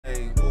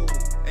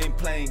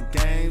playing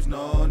games,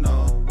 no,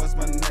 no. What's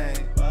my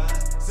name?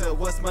 Said,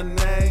 what's my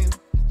name?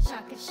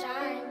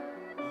 ShakaShine.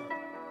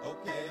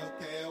 Okay.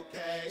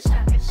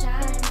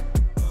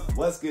 ShakaShine.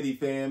 What's goody,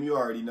 fam? You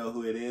already know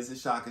who it is.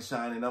 It's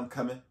ShakaShine, and I'm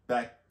coming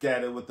back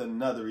at it with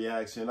another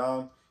reaction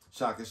on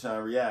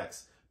ShakaShine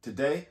Reacts.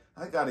 Today,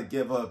 I gotta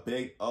give a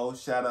big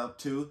shout out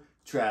to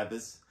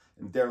Travis,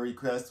 and their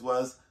request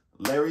was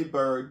Larry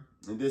Bird,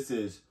 and this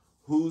is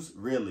Who's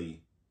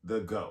Really the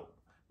GOAT?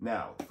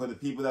 Now, for the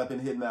people that have been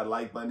hitting that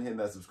like button, hitting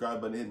that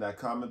subscribe button, hitting that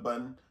comment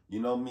button, you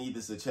know me,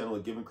 this is a channel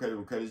of giving credit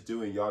when credit's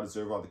due, and y'all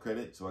deserve all the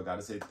credit, so I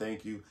gotta say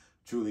thank you.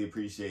 Truly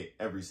appreciate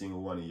every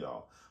single one of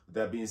y'all. With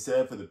that being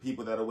said, for the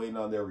people that are waiting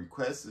on their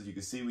requests, as you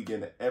can see, we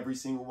get to every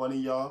single one of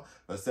y'all.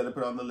 But instead of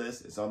put it on the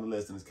list, it's on the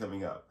list and it's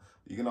coming up.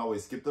 You can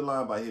always skip the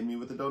line by hitting me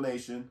with a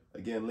donation.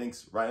 Again,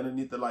 links right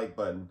underneath the like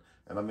button,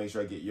 and I'll make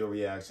sure I get your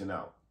reaction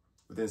out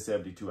within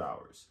 72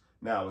 hours.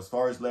 Now, as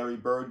far as Larry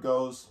Bird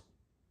goes,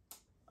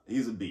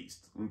 he's a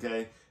beast,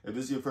 okay? If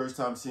this is your first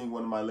time seeing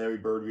one of my Larry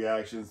Bird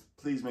reactions,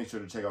 please make sure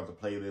to check out the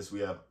playlist. We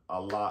have a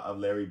lot of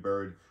Larry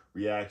Bird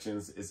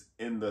reactions. It's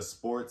in the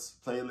sports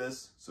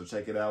playlist, so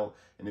check it out.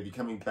 And if you're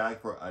coming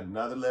back for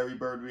another Larry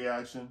Bird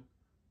reaction,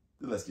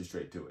 then let's get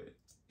straight to it.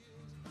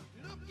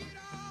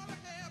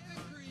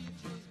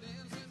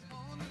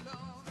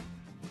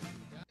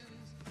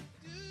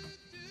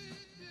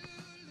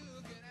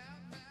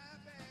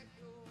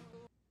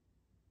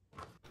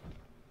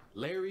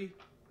 Larry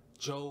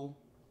Joe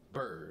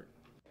Bird.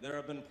 There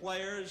have been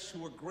players who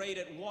were great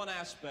at one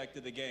aspect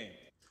of the game.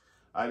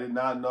 I did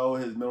not know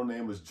his middle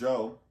name was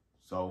Joe,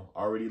 so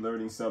already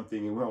learning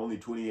something, and we're only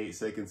 28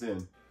 seconds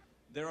in.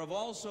 There have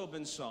also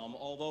been some,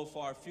 although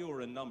far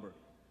fewer in number,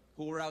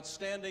 who were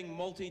outstanding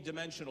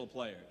multi-dimensional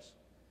players.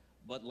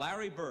 But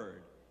Larry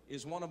Bird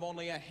is one of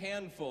only a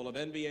handful of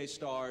NBA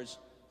stars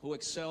who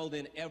excelled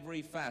in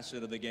every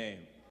facet of the game.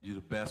 You're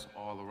the best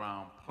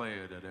all-around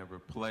player that ever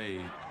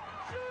played.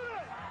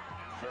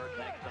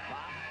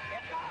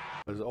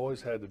 I've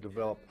always had to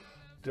develop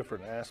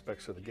different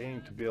aspects of the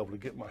game to be able to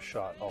get my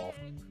shot off.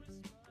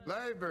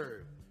 Larry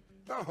Bird,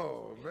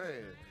 oh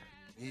man,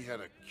 he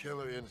had a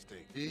killer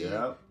instinct. He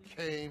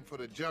came for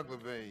the jugular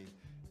vein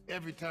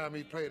every time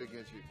he played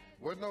against you.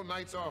 Wasn't no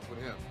nights off with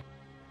him.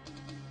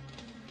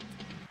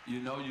 You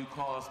know, you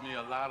caused me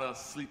a lot of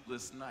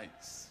sleepless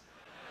nights.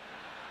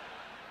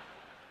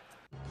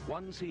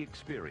 Once he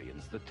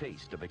experienced the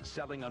taste of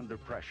excelling under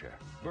pressure,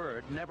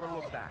 Bird never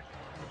looked back.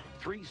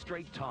 3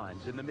 straight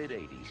times in the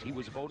mid-'80s, he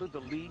was voted the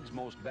league's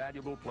most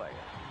valuable player.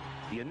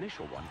 The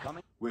initial one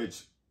coming...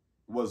 Which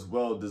was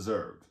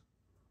well-deserved.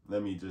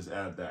 Let me just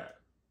add that.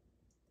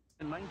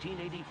 In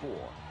 1984,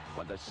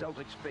 when the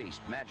Celtics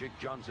faced Magic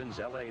Johnson's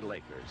L.A.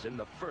 Lakers in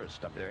the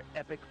first of their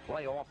epic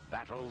playoff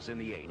battles in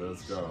the 80s.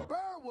 Let's go.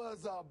 Bird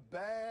was a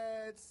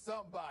bad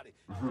somebody.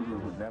 There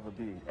would never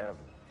be,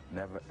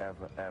 never,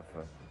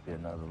 ever be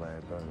another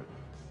Larry Bird.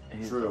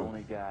 He's True. The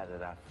only guy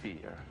that I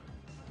fear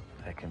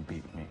that can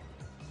beat me.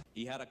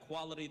 He had a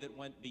quality that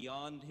went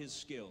beyond his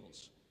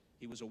skills.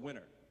 He was a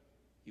winner.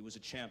 He was a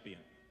champion.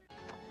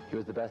 He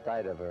was the best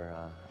I'd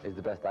ever, he's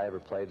the best I ever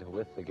played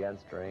with,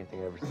 against, or anything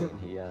I've ever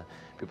seen.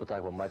 People talk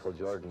about Michael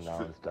Jordan now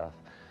and stuff.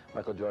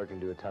 Michael Jordan can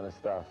do a ton of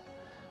stuff,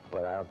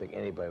 but I don't think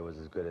anybody was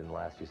as good in the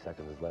last few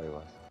seconds as Larry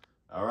was.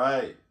 All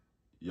right.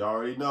 You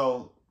already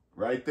know.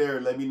 Right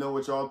there, let me know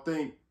what y'all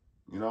think.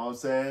 You know what I'm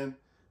saying?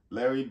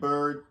 Larry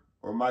Bird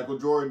or Michael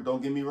Jordan,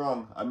 don't get me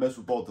wrong. I mess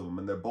with both of them,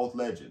 and they're both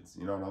legends.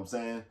 You know what I'm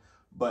saying?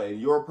 But in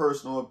your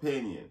personal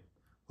opinion,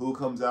 who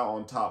comes out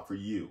on top for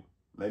you?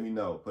 Let me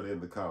know. Put it in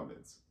the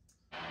comments.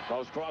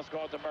 Goes cross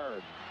court to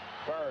Bird.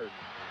 Bird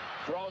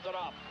throws it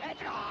up.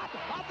 It's gone!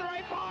 A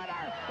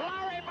three-pointer!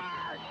 Larry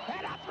Bird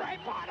hit a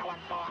three-pointer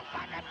with 4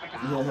 seconds to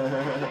go.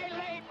 They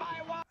lead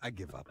by 1. I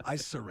give up. I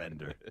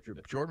surrender.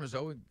 Jordan was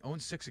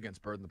 0-6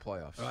 against Bird in the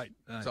playoffs. All right.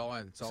 That's all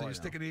I know. So you're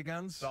sticking to your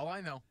guns? That's all I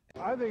know.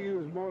 I think he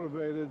was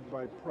motivated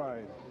by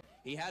pride.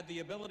 He had the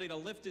ability to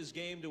lift his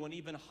game to an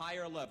even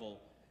higher level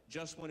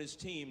just when his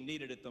team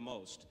needed it the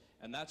most.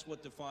 And that's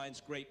what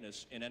defines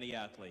greatness in any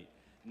athlete.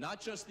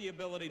 Not just the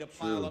ability to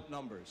pile up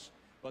numbers,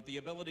 but the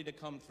ability to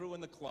come through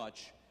in the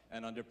clutch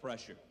and under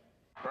pressure.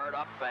 Bird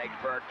up fake.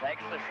 Bird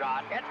takes the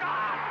shot. It's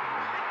gone!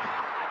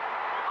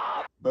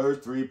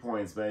 Bird's 3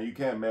 points, man. You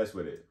can't mess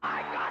with it.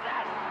 I got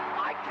it!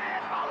 I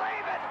can't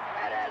believe it!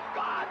 It is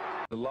gone!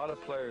 A lot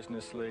of players in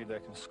this league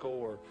that can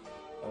score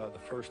the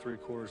first 3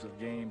 quarters of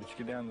the game, but you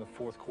get down to the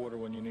 4th quarter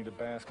when you need a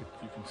basket,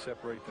 you can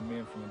separate the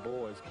men from the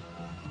boys.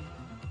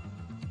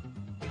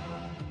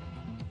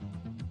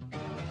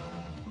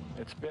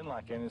 It's been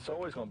like that, and it's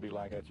always going to be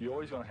like that. You're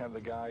always going to have the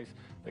guys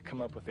that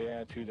come up with the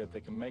attitude that they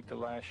can make the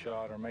last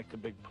shot or make the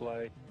big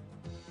play.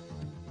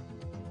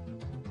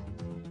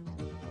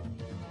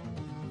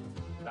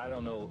 I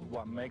don't know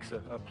what makes a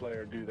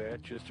player do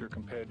that, just their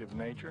competitive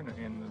nature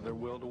and their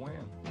will to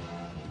win.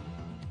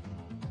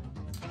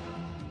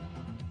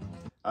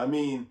 I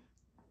mean,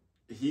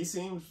 he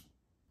seems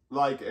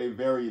like a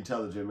very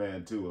intelligent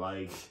man, too.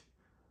 Like,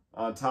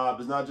 on top,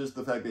 it's not just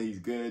the fact that he's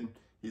good.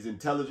 He's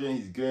intelligent,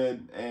 he's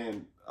good,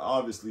 and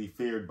obviously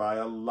feared by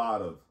a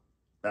lot of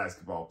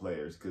basketball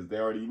players because they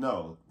already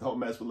know, don't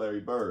mess with Larry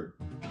Bird.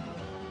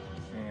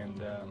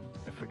 And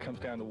if it comes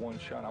down to one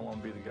shot, I want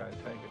to be the guy to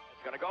take it.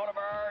 It's going to go to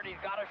Bird. He's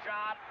got a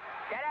shot.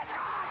 Get it,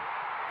 shot.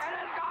 It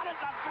is good.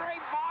 It's a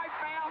 3-point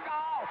field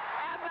goal.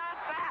 And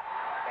that's it.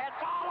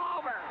 It's all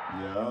over.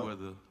 Yeah. You were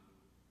the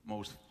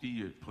most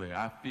feared player.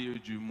 I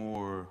feared you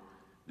more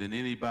than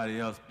anybody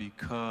else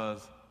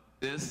because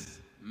this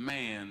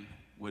man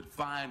would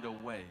find a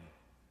way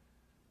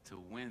to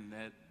win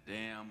that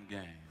damn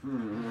game.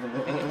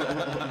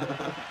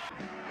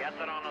 Gets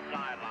it on the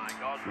sideline,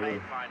 goes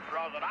baseline,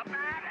 throws it up, and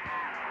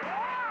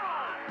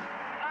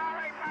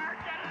Larry Bird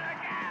did it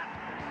again.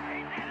 He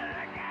did it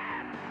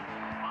again.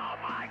 Oh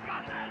my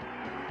goodness.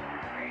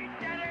 He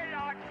did it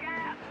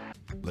again.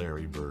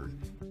 Larry Bird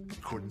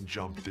couldn't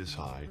jump this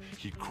high.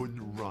 He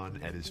couldn't run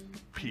at his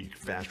peak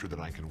faster than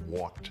I can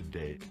walk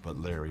today. But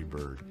Larry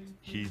Bird,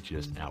 he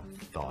just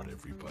outthought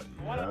everybody.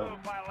 What a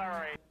move by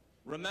Larry.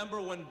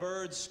 Remember when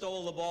Bird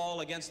stole the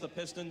ball against the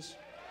Pistons?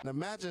 And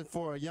imagine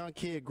for a young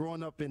kid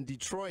growing up in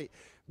Detroit,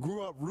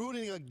 grew up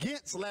rooting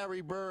against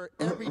Larry Bird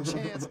every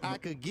chance I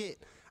could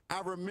get. I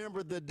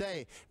remember the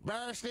day.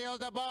 Bird steals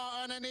the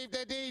ball underneath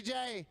the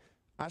DJ.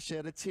 I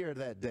shed a tear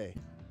that day.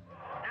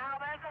 Now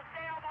there's a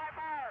steal by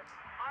Bird.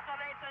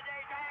 Underneath the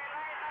DJ,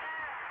 lays it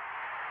in.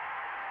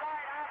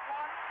 Right at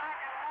 1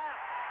 second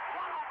left.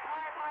 What a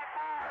play by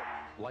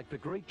Bird. Like the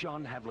great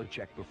John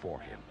Havlicek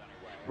before him,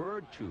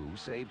 Bird, too,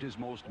 saved his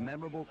most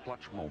memorable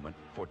clutch moment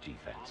for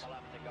defense.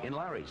 In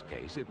Larry's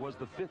case, it was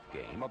the 5th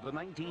game of the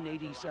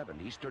 1987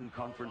 Eastern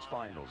Conference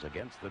Finals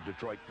against the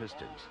Detroit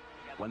Pistons,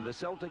 when the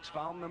Celtics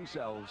found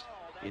themselves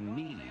in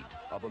need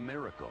of a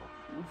miracle.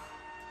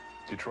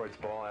 Detroit's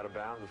ball out of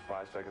bounds with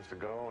 5 seconds to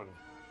go, and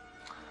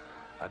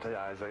I tell you,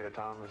 Isaiah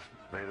Thomas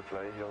made a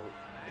play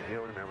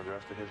he'll remember the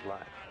rest of his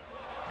life.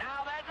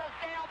 Now there's a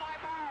steal by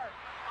Bird.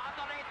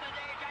 Underneath the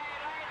DJ,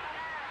 lays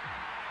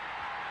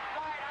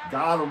it in.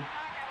 Got him.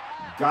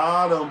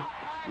 Got him.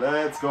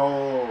 Let's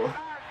go.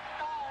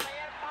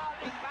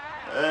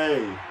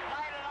 Hey.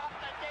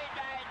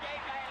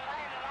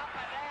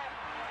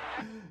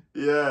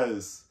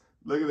 Yes.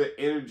 Look at the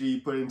energy he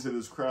put into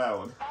this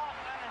crowd.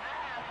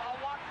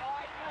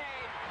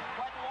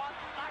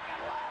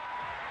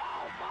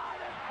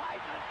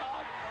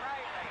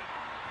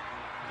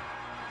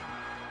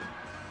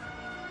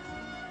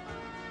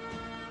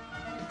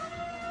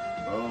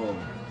 Oh.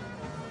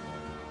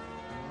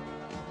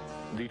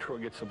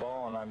 Detroit gets the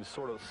ball, and I was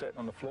sort of sitting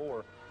on the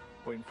floor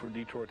waiting for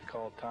Detroit to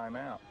call a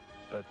timeout.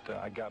 But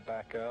I got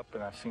back up,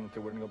 and I seen that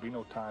there wasn't going to be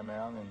no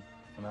timeout, and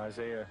when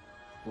Isaiah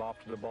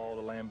lofted the ball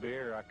to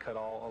Lambert, I cut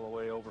all the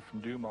way over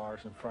from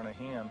Dumars in front of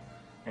him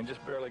and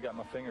just barely got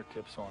my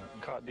fingertips on it.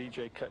 And caught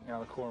DJ cutting out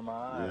the corner of my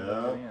eye.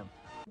 Yeah.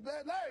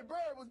 Larry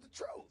Bird was the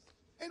truth.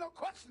 Ain't no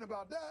question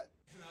about that.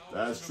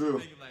 That's true.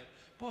 Like,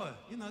 boy,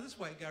 you know, this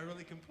white guy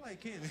really can play,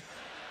 can't he?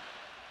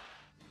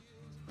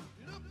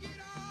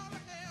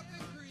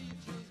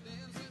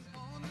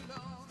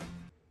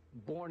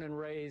 Born and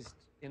raised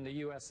in the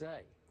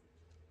USA.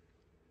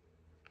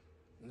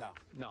 No.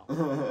 No.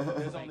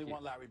 There's only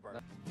one Larry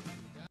Bird.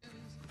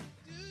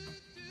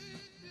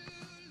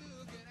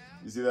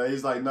 You see that?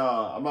 He's like,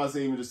 nah, I'm not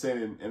even just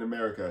saying in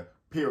America,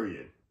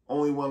 period.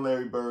 Only one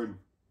Larry Bird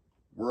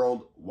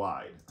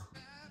worldwide.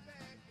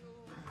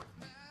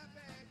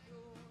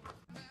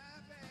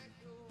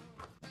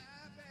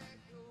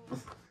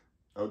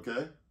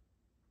 Okay.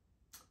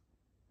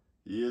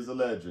 He is a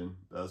legend,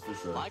 that's for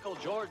sure. Michael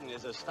Jordan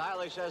is as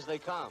stylish as they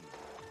come.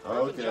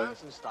 Okay. Irvin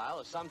Johnson's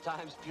style is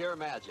sometimes pure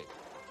magic.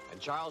 And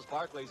Charles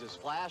Barkley's is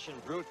flash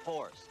and brute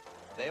force.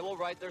 They will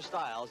write their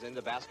styles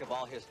into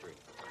basketball history.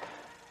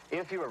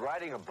 If you were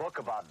writing a book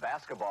about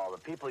basketball, the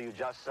people you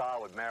just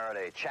saw would merit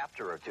a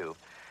chapter or two.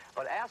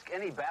 But ask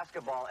any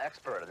basketball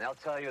expert, and they'll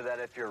tell you that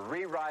if you're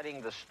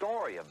rewriting the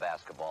story of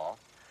basketball,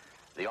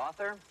 the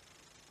author,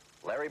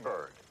 Larry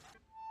Bird.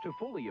 To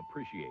fully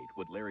appreciate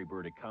what Larry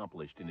Bird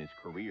accomplished in his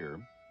career,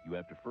 you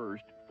have to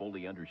first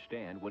fully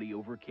understand what he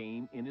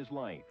overcame in his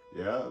life.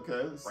 Yeah,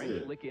 okay, let's see it.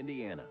 French Lick,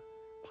 Indiana.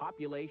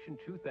 Population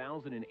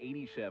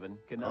 2,087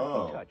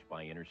 cannot be touched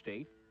by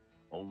interstate.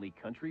 Only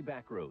country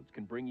backroads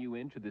can bring you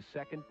into the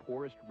second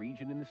poorest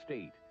region in the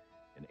state,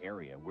 an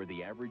area where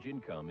the average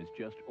income is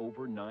just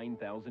over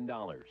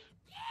 $9,000.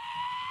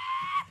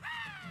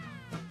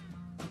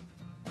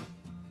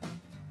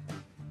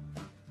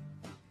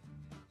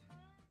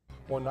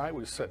 One night we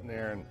was sitting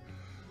there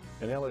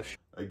in LSU.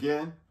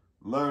 Again,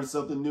 learn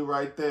something new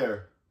right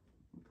there.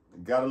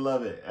 Gotta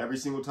love it. Every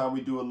single time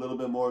we do a little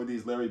bit more of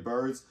these Larry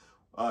Bird's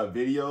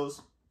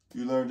videos,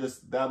 you learn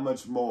just that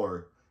much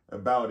more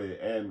about it.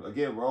 And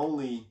again, we're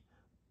only,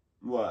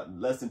 what,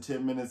 less than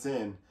 10 minutes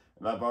in,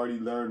 and I've already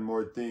learned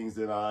more things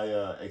than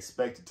I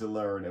expected to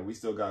learn, and we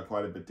still got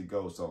quite a bit to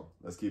go, so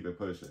let's keep it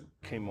pushing.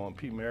 Came on,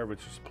 Pete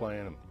Maravich was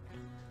playing him.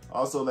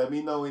 Also, let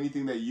me know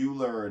anything that you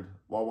learned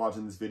while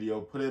watching this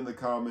video. Put it in the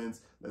comments.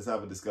 Let's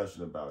have a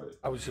discussion about it.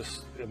 I was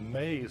just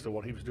amazed at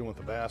what he was doing with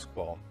the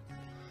basketball.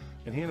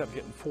 And he ended up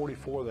getting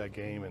 44 that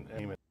game,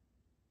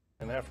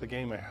 and And after the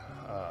game,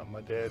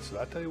 my dad said,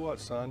 I tell you what,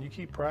 son, you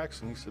keep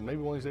practicing. He said,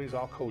 maybe one of these days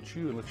I'll coach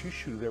you and let you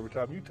shoot it every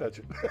time you touch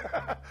it.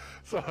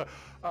 So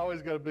I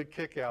always got a big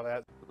kick out of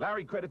that.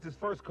 Larry credits his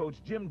first coach,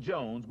 Jim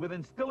Jones, with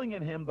instilling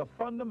in him the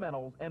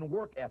fundamentals and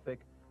work ethic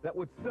that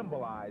would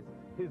symbolize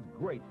his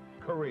great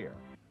career.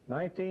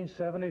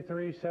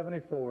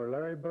 1973-74,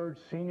 Larry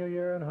Bird's senior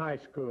year in high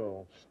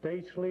school,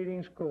 state's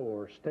leading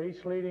scorer,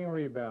 state's leading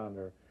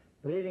rebounder,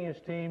 leading his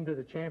team to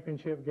the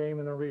championship game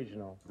in the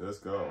regional. Let's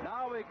go.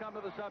 Now we come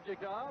to the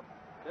subject of,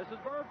 this is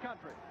bird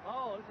country.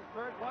 Oh, this is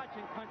bird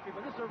watching country,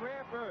 but this is a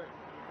rare bird.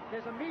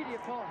 There's a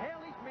meteor called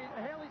Halley's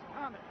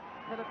Comet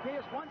that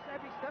appears once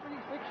every 76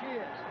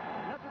 years.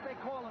 And that's what they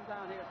call him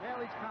down here, is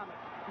Halley's Comet.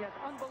 He has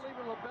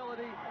unbelievable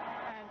ability,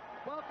 and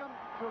welcome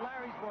to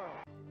Larry's world.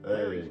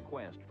 Larry's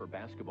quest for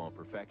basketball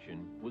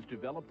perfection was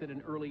developed at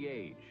an early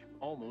age,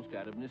 almost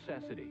out of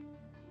necessity.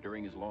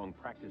 During his long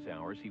practice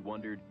hours, he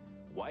wondered,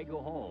 why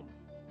go home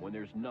when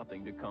there's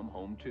nothing to come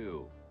home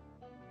to?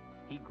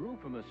 He grew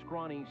from a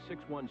scrawny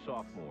 6'1"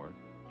 sophomore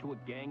to a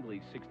gangly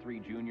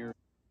 6'3" junior.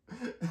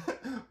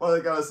 Well,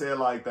 they gotta say it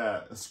like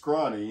that.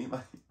 Scrawny.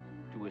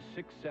 To a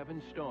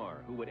 6'7"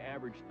 star who would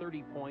average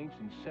 30 points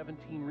and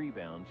 17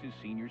 rebounds his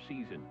senior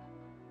season.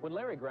 When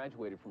Larry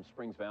graduated from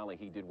Springs Valley,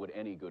 he did what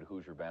any good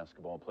Hoosier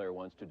basketball player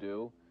wants to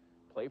do,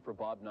 play for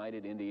Bob Knight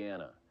at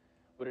Indiana.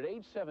 But at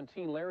age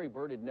 17, Larry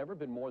Bird had never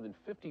been more than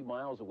 50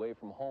 miles away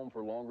from home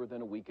for longer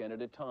than a weekend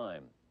at a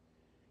time.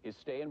 His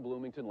stay in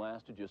Bloomington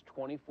lasted just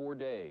 24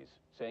 days.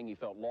 Saying he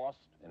felt lost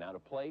and out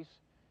of place,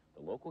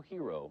 the local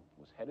hero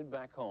was headed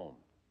back home.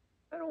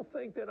 I don't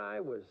think that I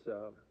was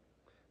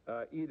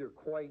either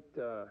quite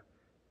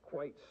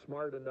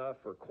smart enough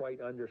or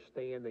quite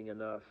understanding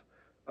enough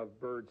of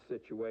Bird's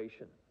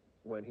situation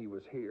when he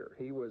was here.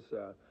 He was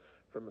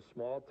from a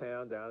small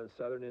town down in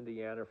southern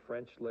Indiana,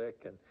 French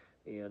Lick,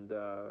 and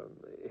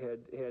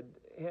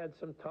had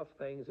some tough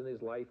things in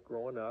his life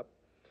growing up,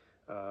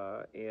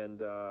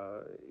 and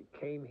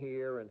came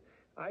here, and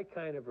I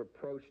kind of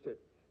approached it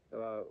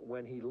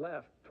when he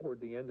left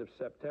toward the end of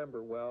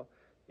September. Well,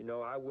 you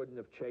know, I wouldn't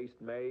have chased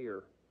May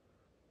or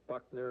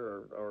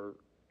Buckner or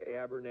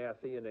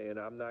Abernathy, and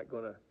I'm not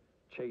going to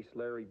chase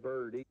Larry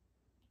Bird.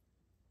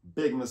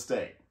 Big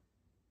mistake.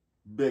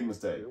 Big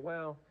mistake.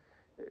 Well,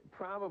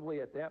 probably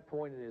at that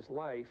point in his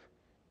life,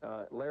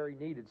 Larry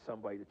needed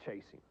somebody to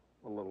chase him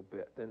a little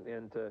bit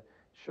and to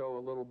show a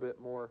little bit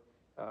more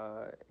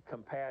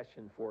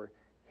compassion for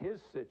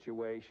his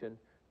situation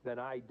than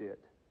I did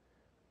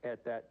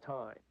at that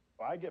time.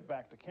 I get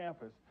back to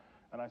campus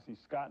and I see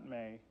Scott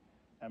May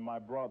and my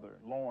brother,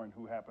 Lauren,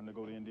 who happened to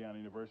go to Indiana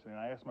University. And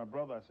I asked my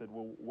brother, I said,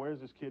 well,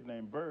 where's this kid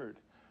named Bird?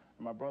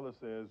 And my brother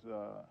says,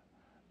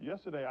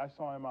 yesterday I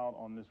saw him out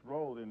on this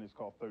road, and it's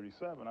called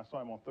 37. I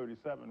saw him on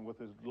 37 with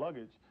his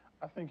luggage.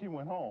 I think he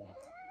went home.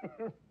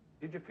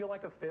 Did you feel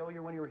like a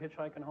failure when you were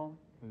hitchhiking home?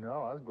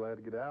 No, I was glad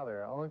to get out of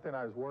there. The only thing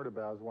I was worried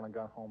about was when I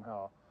got home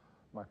how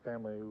my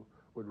family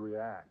would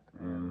react.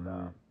 And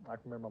I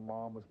can remember my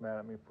mom was mad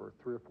at me for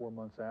 3 or 4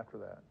 months after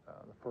that.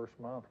 The first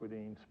month we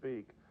didn't even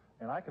speak.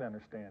 And I can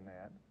understand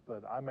that,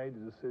 but I made the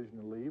decision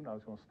to leave, and I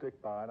was going to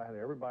stick by it. I had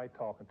everybody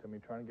talking to me,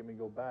 trying to get me to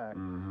go back,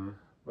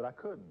 but I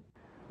couldn't.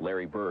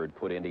 Larry Bird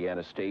put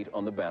Indiana State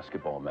on the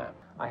basketball map.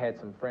 I had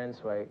some friends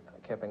who I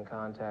kept in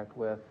contact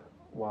with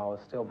while I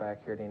was still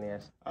back here at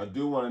Indiana State. I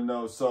do want to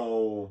know,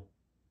 so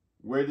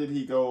where did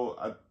he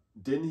go?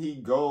 Didn't he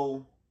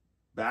go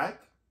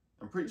back?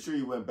 I'm pretty sure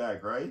he went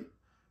back, right?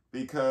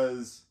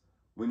 Because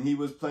when he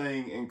was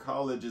playing in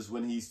college is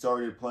when he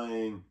started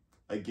playing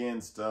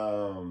against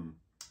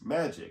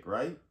Magic,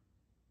 right?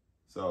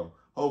 So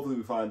hopefully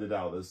we find it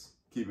out. Let's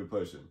keep it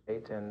pushing.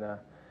 And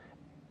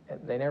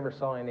they never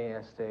saw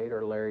Indiana State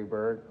or Larry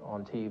Bird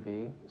on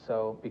TV.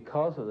 So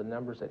because of the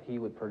numbers that he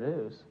would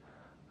produce,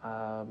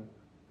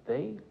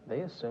 they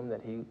assumed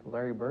that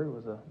Larry Bird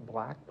was a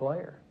black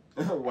player.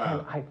 Wow.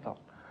 And I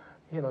thought,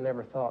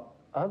 never thought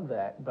of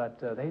that, but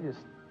they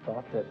just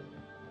thought that,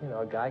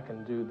 a guy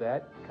can do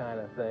that kind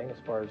of thing as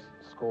far as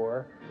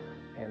score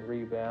and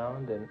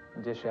rebound and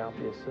dish out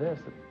the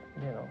assist.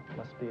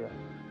 Must be a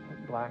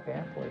black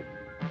athlete.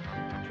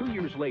 2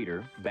 years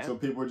later, so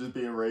people were just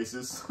being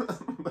racist.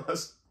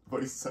 That's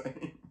what he's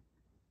saying.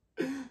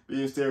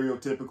 Being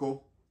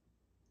stereotypical.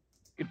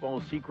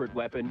 Basketball's secret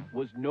weapon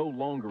was no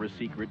longer a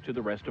secret to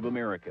the rest of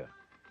America.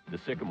 The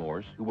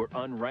Sycamores, who were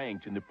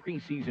unranked in the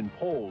preseason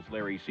polls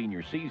Larry's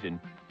senior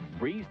season,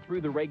 breezed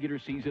through the regular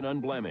season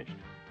unblemished.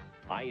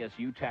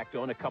 ISU tacked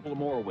on a couple of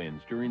more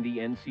wins during the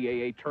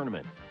NCAA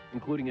tournament,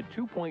 including a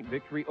 2-point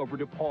victory over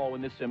DePaul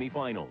in the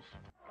semifinals.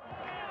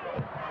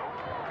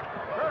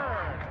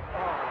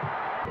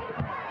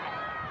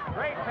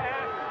 Great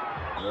pass.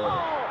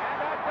 Oh,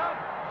 and that's up.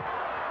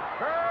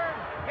 Bird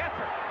gets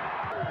it.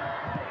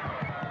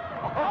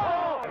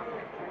 Oh!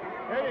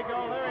 There you go,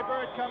 Larry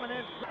Bird coming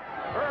in.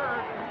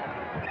 Bird.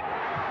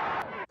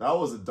 That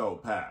was a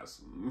dope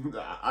pass.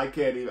 I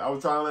can't even. I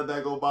was trying to let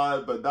that go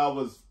by, but that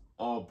was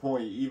on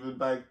point even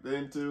back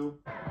then too.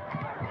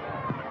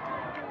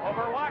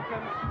 Over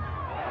Watkins.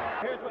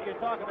 Here's what you're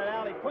talking about,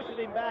 Al. He pushes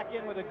him back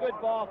in with a good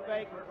ball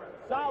fake.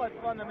 solid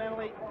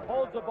fundamentally,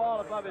 holds the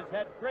ball above his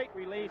head, great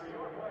release,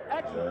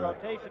 excellent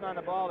rotation on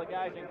the ball. The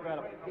guy's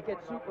incredible. He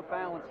gets super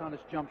balance on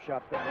his jump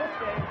shot. In this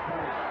game,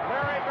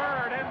 Larry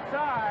Bird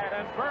inside,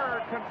 and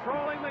Bird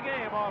controlling the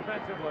game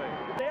offensively.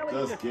 Daly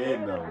just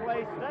getting them.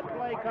 Set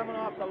play coming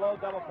off the low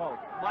double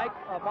post. Mike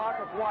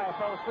Barker Dwyer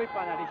fell asleep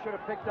on that. He should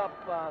have picked up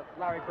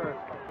Larry Bird.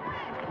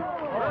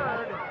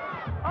 Bird.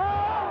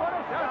 Oh, what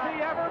a shot. Does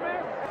he ever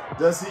miss?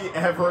 Does he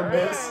ever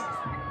miss?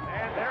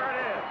 And there it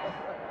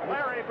is.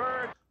 Larry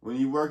Bird. When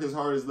you work as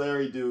hard as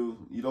Larry do,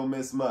 you don't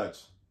miss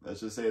much. Let's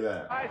just say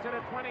that. Eyes it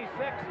at 26.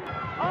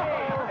 Oh,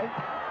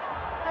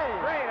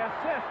 great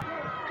assist.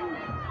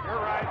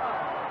 You're right.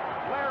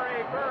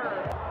 Larry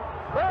Bird.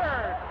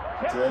 Bird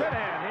tips it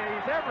in.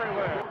 He's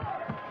everywhere.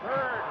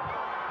 Bird.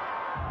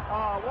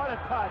 Oh, what a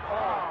touch.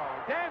 Oh,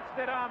 danced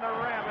it on the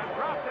rim and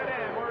dropped it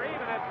in. We're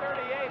even at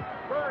 38.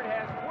 Bird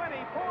has 20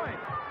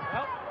 points.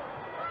 Well,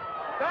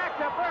 back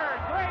to Bird.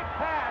 Great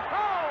pass.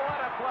 Oh,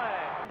 what a play.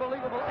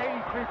 Unbelievable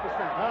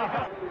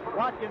 83%.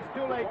 Watkins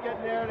too late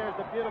getting there. There's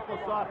a beautiful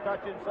soft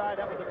touch inside.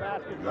 That was a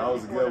basket. That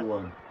was a good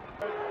one.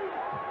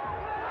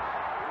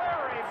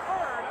 Larry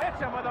Bird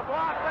hits him with a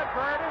block, but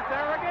Bird is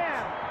there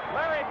again.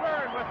 Larry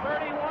Bird with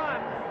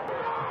 31.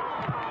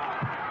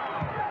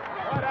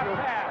 What a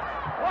pass.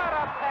 What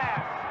a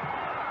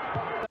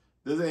pass.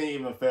 This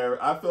ain't even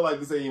fair. I feel like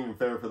this ain't even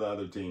fair for the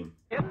other team.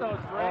 Hit those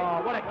three.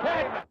 Oh, what a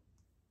kick.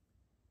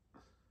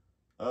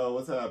 Oh,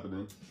 what's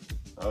happening?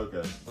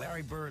 Okay.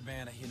 Larry Bird,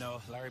 man, you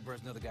know, Larry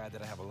Bird's another guy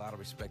that I have a lot of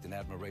respect and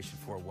admiration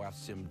for.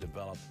 Watched him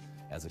develop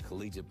as a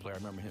collegiate player. I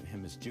remember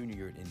him his junior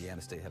year at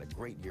Indiana State, had a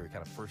great year,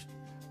 kind of first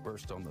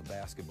burst on the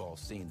basketball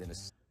scene. Then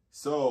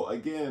So,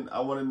 again,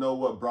 I want to know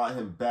what brought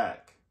him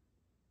back.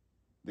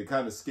 They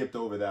kind of skipped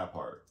over that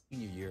part.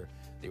 Senior year,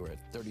 they were at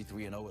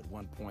 33-0 at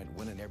one point,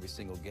 winning every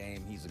single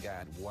game. He's a guy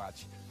I'd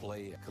watch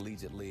play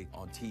collegiately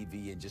on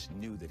TV and just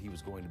knew that he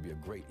was going to be a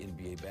great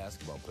NBA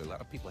basketball player. A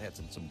lot of people had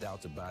some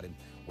doubts about him,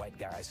 white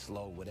guy,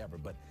 slow, whatever,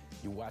 but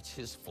you watch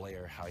his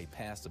flair, how he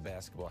passed the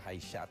basketball, how he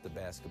shot the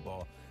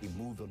basketball. He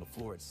moved on the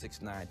floor at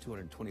 6'9",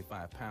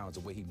 225 pounds.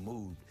 The way he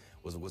moved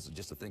was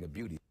just a thing of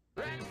beauty.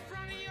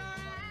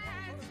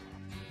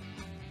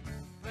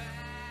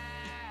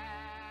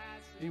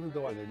 Even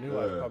though I knew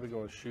I was probably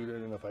going to shoot it,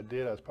 and if I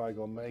did, I was probably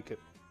going to make it,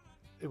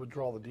 it would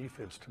draw the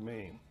defense to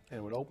me, and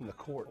it would open the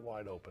court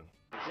wide open.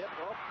 Tip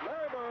off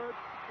Larry Bird.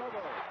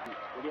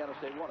 Indiana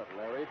State won it.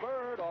 Larry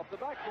Bird off the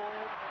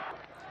backboard.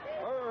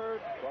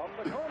 Bird from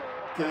the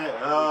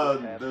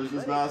corner. There's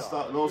just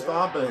no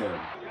stopping him.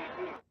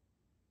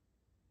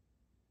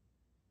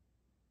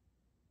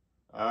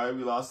 All right,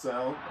 we lost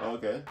sound.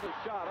 Okay.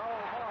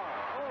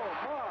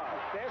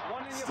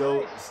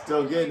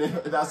 Still getting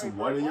it. That's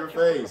one in your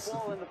face.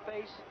 Ball in the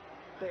face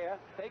there,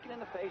 fake it in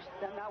the face,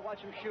 then now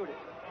watch him shoot it.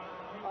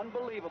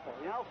 Unbelievable.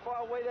 You know how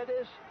far away that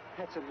is?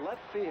 That's in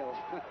left field.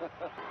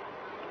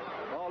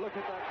 Oh, look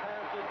at that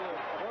pass into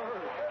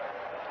Bird.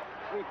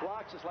 3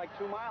 blocks is like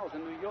 2 miles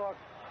in New York.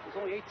 There's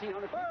only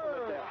 1,800 people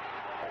right there.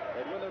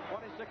 They win their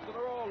 26 in a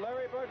row.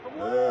 Larry Bird from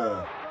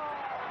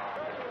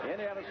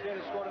Indiana State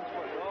has scored in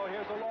spurt. Oh,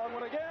 here's a long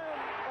one again.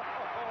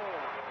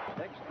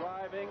 Next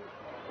driving,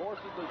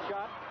 forces the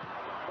shot.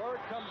 Bird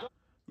comes up.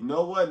 You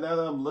know what? Now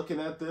that I'm looking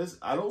at this,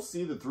 I don't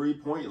see the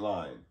 3-point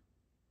line.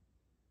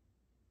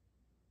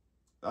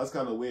 That's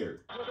kind of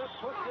weird. Puts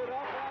it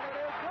up, and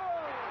it is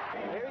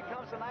good. Here he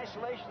comes in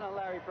isolation on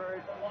Larry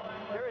Bird.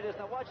 Here it is.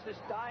 Now watch this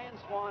Diane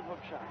Swan hook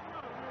shot.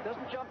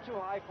 Doesn't jump too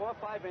high, 4 or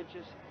 5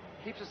 inches.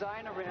 Keeps his eye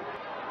on the rim.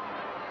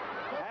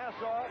 Pass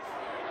off.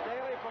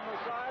 Staley from the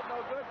side,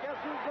 no good. Guess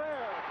who's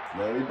there?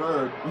 Larry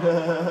Bird.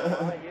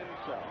 By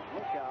himself.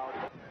 Look out.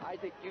 I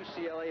think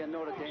UCLA and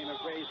Notre Dame have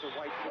raised the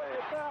white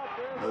flag.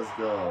 Let's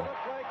go.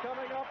 Play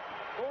coming up.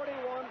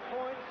 41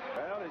 points.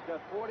 Well, he's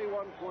got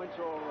 41 points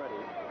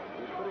already.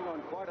 He's putting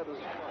on quite a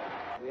display.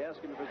 We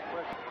ask him if it's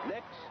fresh.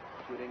 Knicks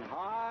shooting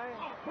high.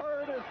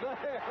 Bird is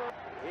there.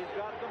 He's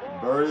got the ball.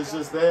 Bird is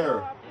just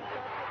there.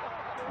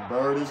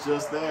 Bird is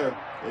just there.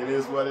 It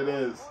is what it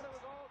is.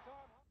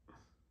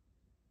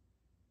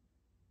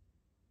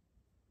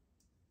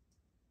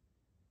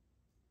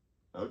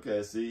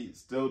 Okay, see,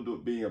 still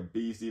being a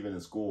beast even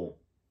in school.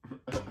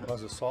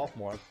 As a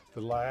sophomore,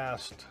 the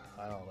last,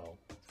 I don't know,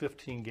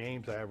 15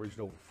 games I averaged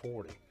over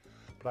 40.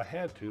 But I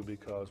had to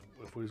because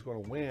if we was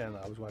going to win,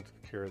 I was going to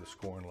have to carry the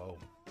scoring load.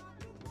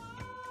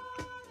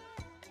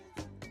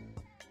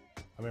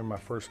 I remember my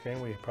first game,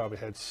 we probably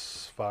had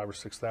 5,000 or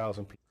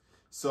 6,000 people.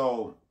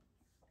 So,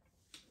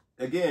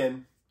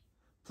 again,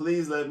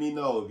 please let me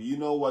know if you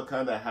know what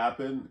kind of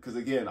happened. Because,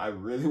 again, I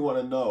really want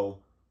to know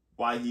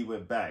why he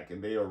went back.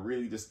 And they are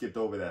really just skipped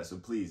over that. So,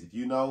 please, if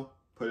you know,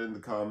 put it in the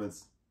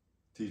comments.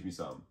 Teach me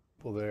something.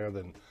 Well, there,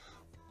 then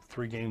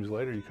 3 games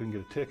later, you couldn't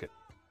get a ticket.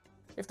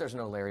 If there's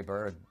no Larry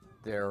Bird,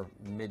 they're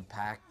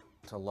mid-pack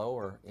to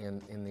lower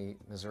in the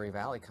Missouri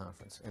Valley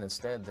Conference. And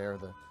instead, they're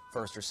the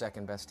first or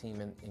second best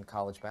team in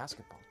college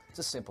basketball. It's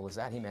as simple as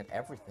that. He meant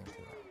everything to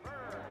them.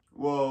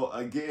 Well,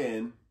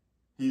 again,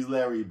 he's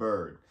Larry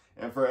Bird.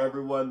 And for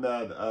everyone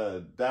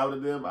that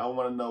doubted him, I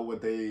want to know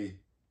what they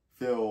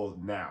feel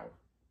now.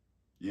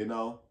 you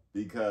know,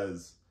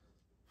 because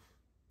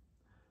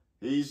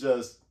he's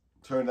just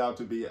turned out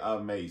to be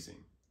amazing.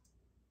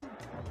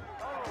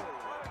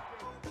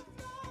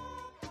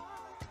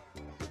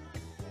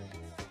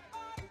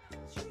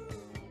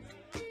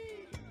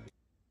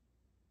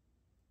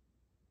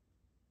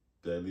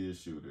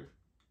 Deadliest shooter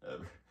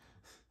ever.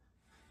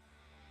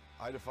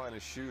 I define a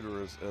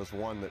shooter as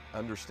one that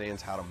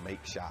understands how to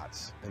make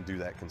shots and do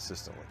that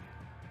consistently.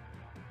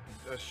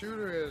 A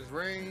shooter is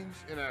range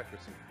and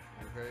accuracy,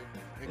 okay?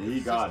 And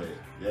he got it.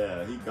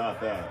 Yeah, he got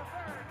that.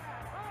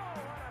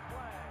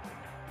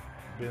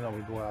 Being able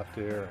to go out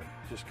there and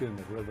just get in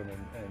the rhythm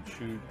and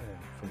shoot and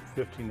from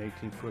 15,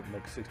 18 foot and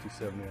make 60,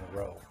 70 in a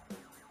row.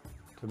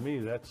 To me,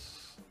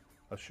 that's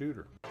a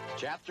shooter.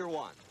 Chapter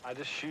 1. I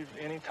just shoot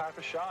any type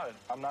of shot.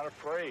 I'm not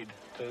afraid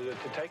to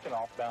take an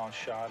off-balance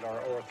shot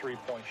or a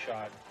three-point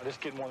shot. I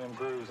just get in one of them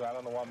grooves, and I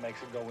don't know what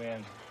makes it go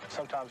in.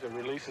 Sometimes it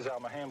releases out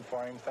of my hand before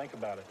I even think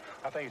about it.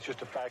 I think it's just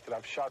the fact that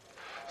I've shot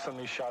some of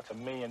these shots a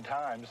million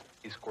times.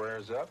 He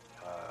squares up.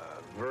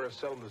 Very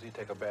seldom does he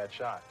take a bad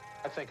shot.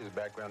 I think his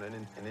background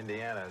in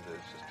Indiana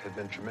has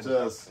been tremendous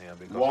help Just for him,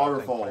 because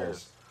waterfalls. I think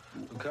players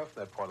who come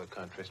from that part of the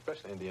country,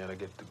 especially Indiana,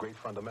 get the great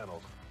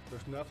fundamentals.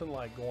 There's nothing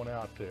like going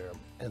out there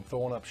and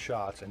throwing up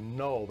shots and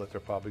know that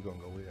they're probably going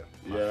to go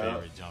in. My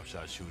favorite jump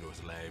shot shooter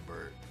was Larry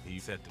Bird. He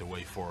set the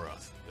way for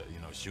us, you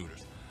know,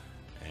 shooters.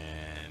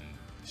 And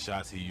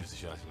shots he used to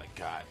shoot, I was like,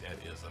 God, that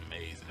is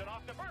amazing.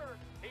 Off the Bird.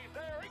 He's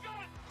there. He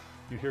got it.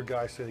 You hear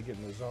guys say they get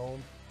in the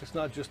zone. It's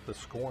not just the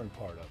scoring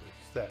part of it.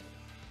 It's that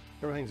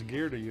everything's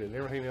geared to you and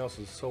everything else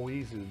is so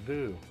easy to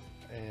do.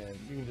 And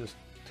you can just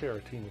tear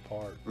a team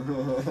apart. He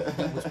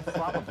was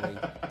probably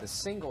the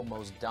single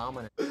most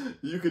dominant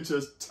You could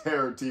just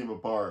tear a team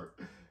apart.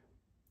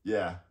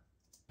 Yeah.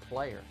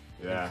 player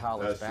in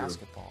college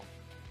basketball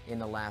in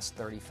the last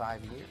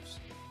 35 years.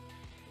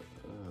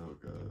 Oh,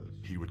 gosh.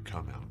 He would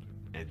come out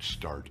and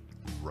start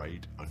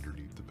right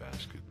underneath the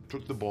basket.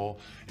 Took the ball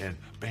and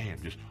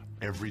bam, just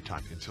every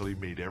time until he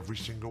made every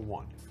single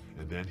one.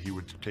 And then he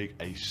would take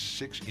a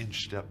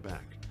 6-inch step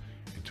back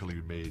until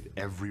he made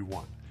every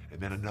one. And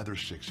then another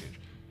 6-inch.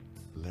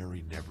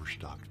 Larry never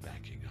stopped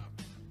backing up.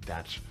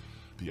 That's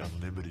the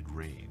unlimited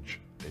range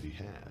that he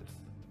had.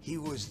 He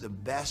was the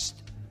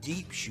best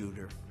deep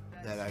shooter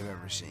that I've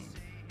ever seen.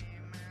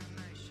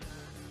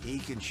 He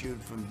can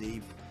shoot from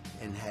deep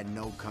and had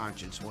no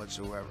conscience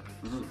whatsoever.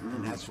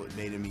 And that's what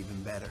made him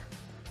even better.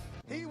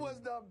 He was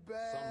the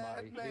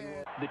best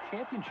man. The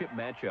championship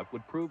matchup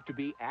would prove to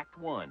be Act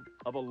 1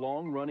 of a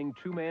long-running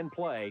two-man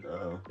play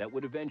that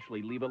would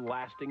eventually leave a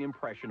lasting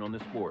impression on the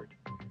sport.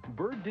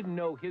 Bird didn't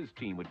know his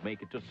team would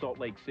make it to Salt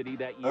Lake City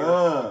that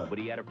year, but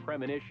he had a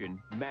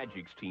premonition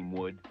Magic's team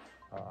would.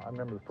 I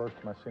remember the first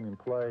time I seen him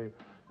play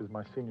was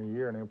my senior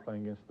year, and they were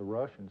playing against the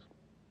Russians.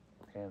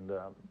 And,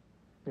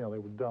 you know, they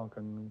would dunk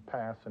and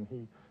pass, and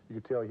you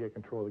could tell he had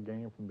control of the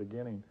game from the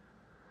beginning.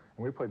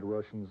 And we played the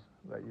Russians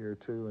that year,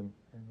 too, and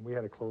we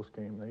had a close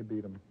game. They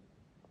beat them,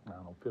 I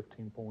don't know,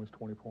 15 points,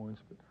 20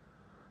 points. But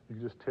you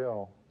could just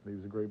tell that he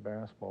was a great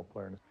basketball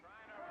player.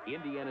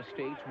 Indiana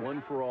State's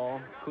one for all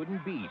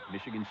couldn't beat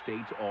Michigan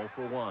State's all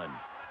for one.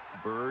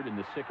 Bird and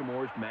the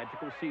Sycamores'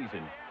 magical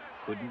season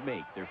couldn't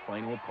make their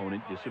final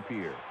opponent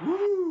disappear.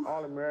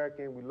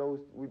 All-American,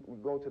 we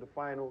go to the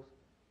finals.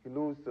 We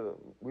lose to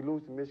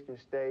Michigan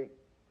State.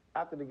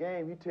 After the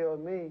game, he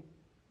tells me,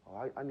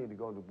 oh, I need to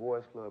go to the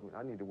boys club.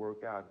 I need to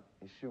work out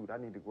and shoot. I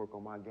need to work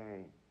on my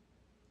game.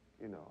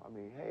 You know, I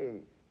mean, hey,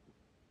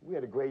 we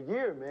had a great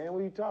year, man. What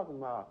are you talking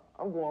about?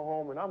 I'm going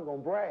home and I'm going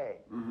to brag.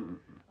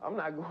 I'm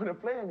not going to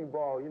play any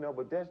ball, you know,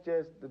 but that's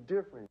just the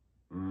difference.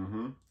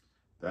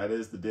 That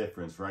is the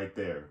difference right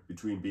there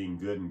between being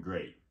good and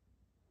great.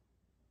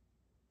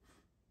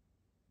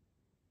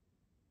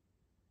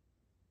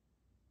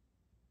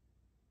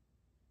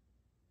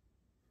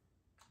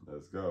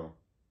 Let's go.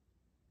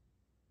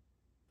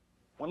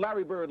 When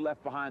Larry Bird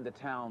left behind the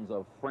towns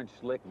of French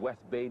Lick,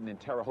 West Baden, and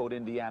Terre Haute,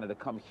 Indiana to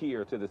come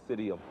here to the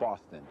city of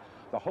Boston,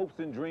 the hopes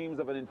and dreams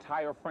of an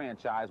entire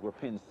franchise were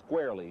pinned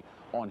squarely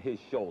on his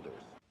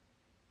shoulders.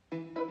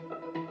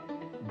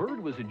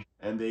 Bird was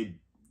and they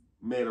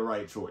made a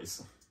right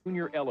choice.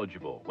 Junior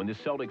eligible when the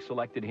Celtics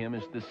selected him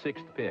as the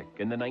 6th pick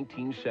in the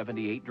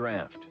 1978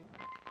 draft.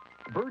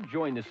 Bird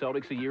joined the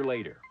Celtics a year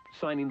later,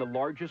 signing the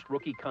largest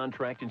rookie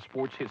contract in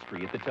sports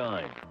history at the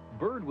time.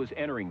 Bird was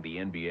entering the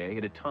NBA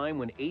at a time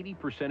when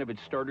 80% of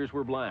its starters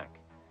were black.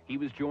 He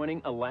was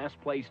joining a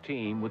last-place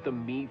team with a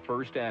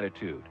me-first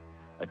attitude,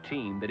 a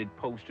team that had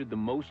posted the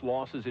most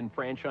losses in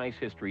franchise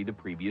history the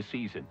previous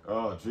season.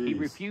 Oh, geez. He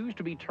refused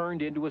to be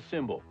turned into a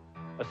symbol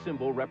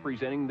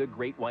representing the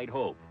Great White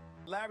Hope.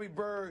 Larry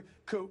Bird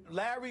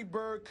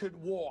could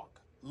walk,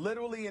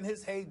 literally in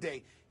his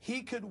heyday.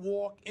 He could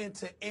walk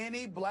into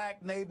any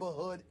black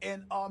neighborhood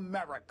in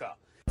America.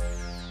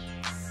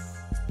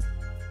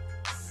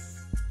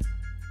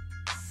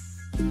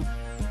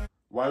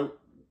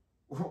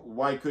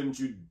 Why couldn't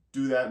you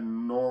do that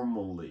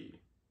normally?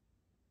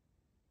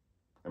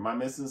 Am I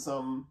missing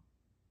something?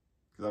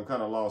 Because I'm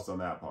kind of lost on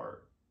that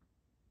part.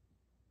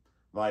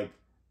 Like,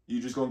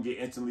 you just gonna get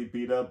instantly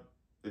beat up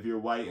if you're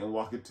white and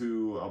walk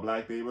into a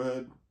black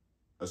neighborhood,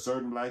 a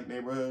certain black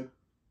neighborhood,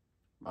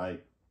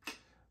 like,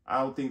 I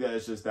don't think that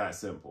it's just that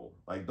simple.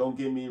 Like, don't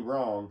get me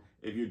wrong.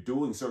 If you're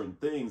doing certain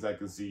things, I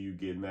can see you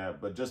getting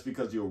that. But just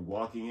because you're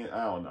walking in,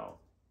 I don't know.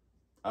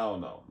 I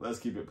don't know. Let's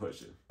keep it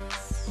pushing.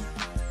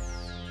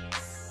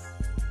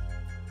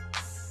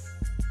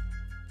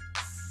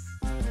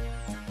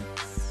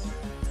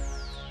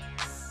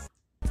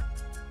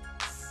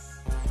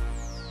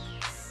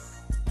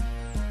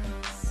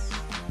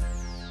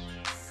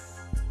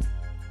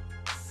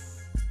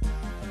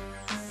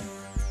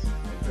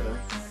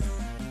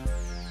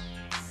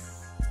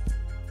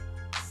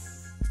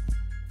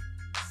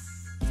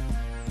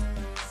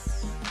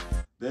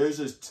 There's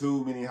just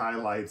too many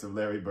highlights of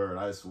Larry Bird,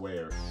 I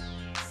swear.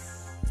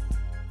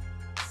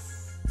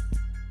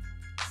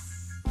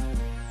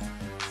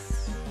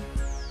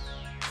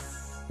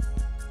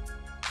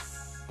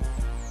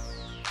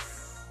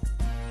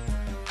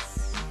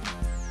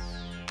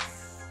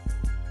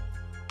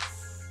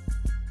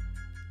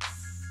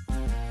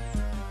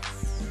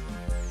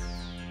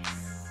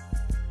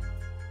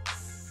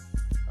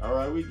 All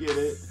right, we get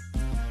it.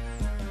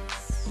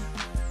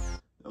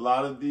 A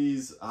lot of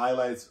these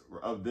highlights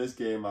of this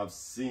game, I've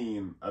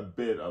seen a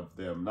bit of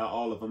them. Not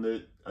all of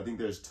them. I think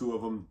there's 2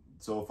 of them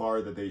so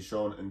far that they've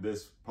shown in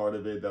this part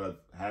of it that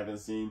I haven't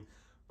seen.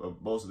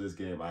 But most of this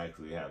game I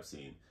actually have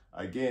seen.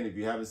 Again, if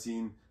you haven't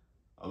seen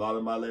a lot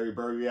of my Larry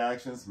Bird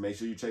reactions, make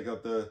sure you check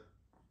out the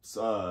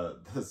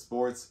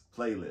sports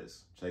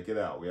playlist. Check it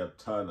out. We have a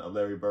ton of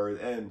Larry Bird,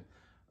 and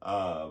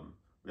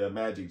we have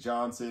Magic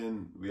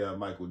Johnson. We have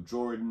Michael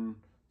Jordan.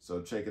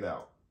 So check it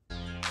out.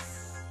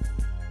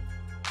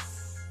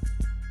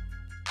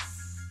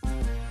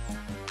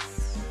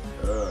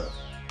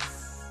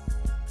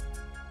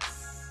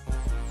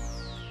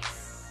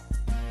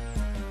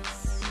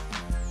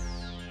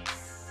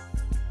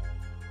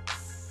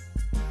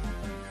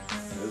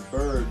 It's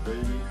Bird,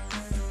 baby.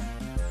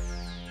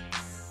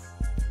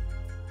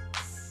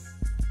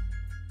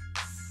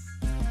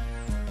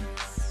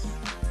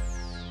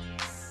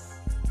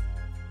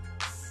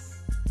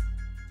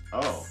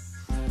 Oh.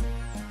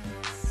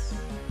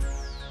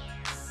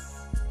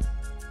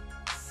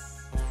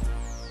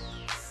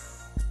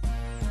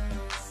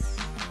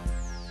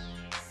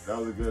 That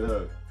was a good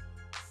hook.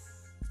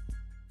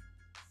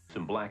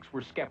 Some blacks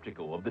were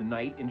skeptical of the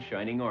knight in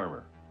shining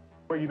armor.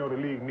 Well, you know, the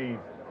league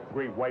needs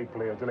great white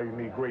players. The league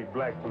needs great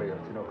black players,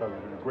 you know, because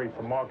it's great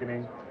for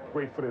marketing,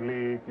 great for the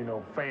league, you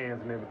know,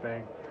 fans and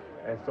everything.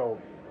 And so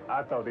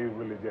I thought they were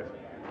really just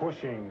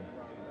pushing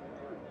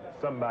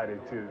somebody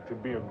to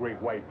be a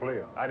great white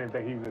player. I didn't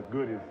think he was as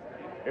good as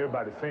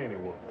everybody's saying he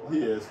was.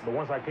 He is. But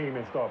once I came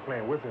and started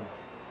playing with him,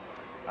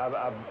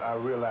 I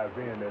realized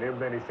then that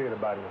everything they said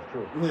about him was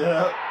true.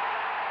 Yeah.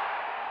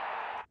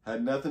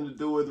 Had nothing to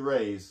do with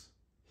race.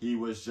 He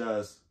was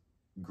just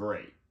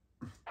great.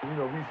 You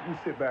know, we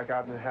sit back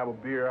out and have a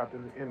beer out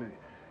in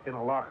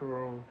a locker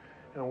room,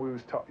 and we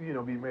was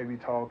maybe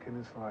talking.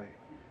 It's like,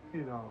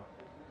 you know,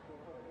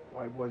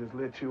 white boy just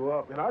lit you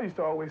up. And I used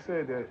to always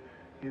say that,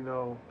 you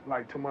know,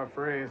 like to my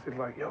friends, it's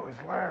like, yo, is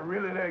Larry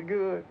really that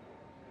good?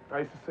 I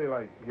used to say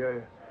like, yeah,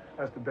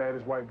 that's the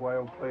baddest white boy I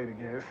ever played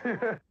against.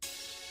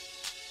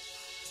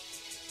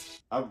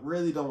 I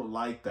really don't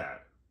like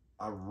that.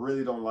 I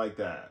really don't like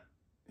that.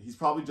 He's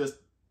probably just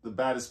the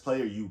baddest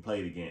player you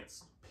played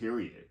against,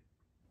 period.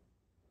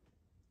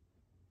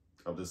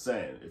 I'm just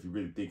saying, if you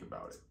really think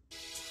about it.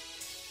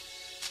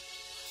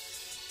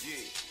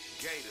 Yeah,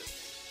 Gator,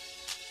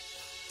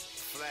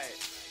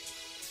 Flash,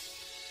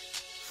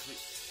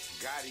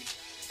 G.O.A.T.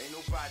 Ain't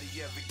nobody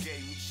ever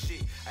gave me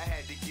shit. I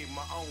had to get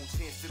my own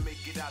chance to make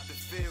it out the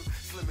field.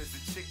 Slim as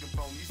a chicken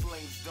bone. These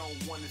lames don't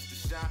want us to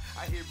shine.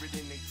 I hear it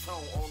in their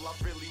tone. All I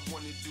really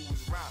want to do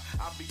is rhyme.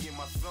 I'll be in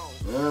my zone.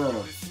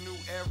 This new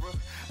era,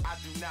 I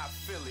do not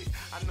feel it.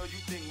 I know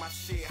you think my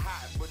shit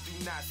hot, but do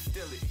not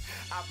steal it.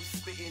 I be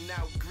spitting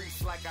out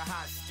grease like a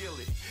hot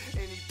skillet.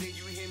 Anything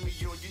you hear me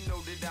on, you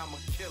know that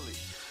I'ma kill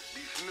it.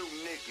 These new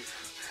niggas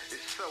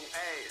is so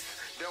ass.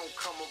 Don't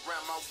come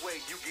around my way,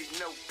 you get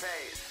no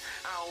pass.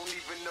 I don't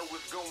even know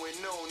what's going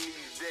on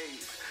these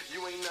days.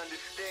 You ain't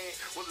understand?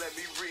 Well, let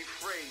me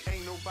rephrase.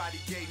 Ain't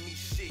nobody gave me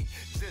shit.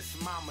 Just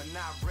mama,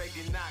 not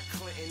Reagan, not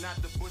Clinton, not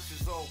the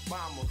Bushes or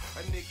Obama.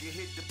 A nigga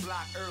hit the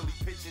block early,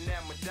 pitching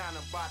at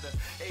Madonna. By the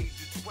age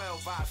of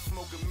 12, I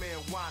smoking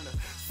marijuana.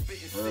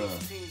 Spitting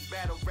 16s,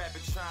 battle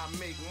rapping, trying to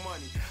make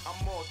money.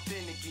 I'm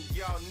authentic and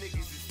y'all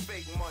niggas is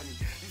fake money.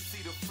 You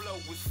see the flow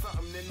with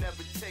something that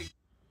never take.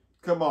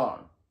 Come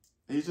on.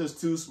 He's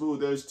just too smooth.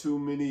 There's too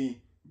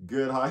many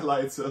good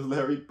highlights of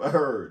Larry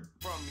Bird.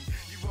 From me,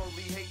 you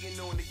only hating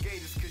on the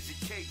Gators cause your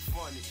cake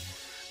funny.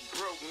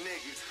 Broke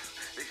niggas,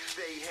 they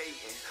stay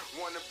hating.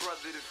 Want a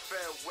brother to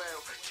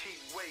farewell, keep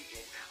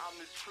waiting. I'm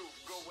the truth,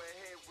 go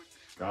ahead with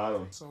the... Got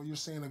him. So you're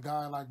seeing a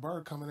guy like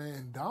Bird coming in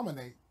and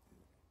dominate.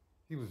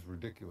 He was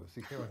ridiculous.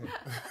 He came in here.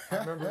 I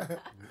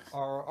remember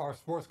our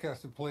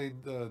sportscaster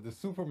played the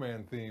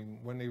Superman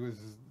theme when he was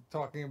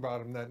talking about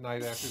him that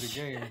night after the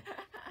game.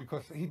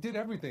 because he did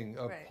everything,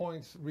 Right.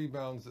 points,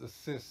 rebounds,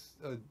 assists,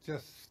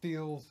 just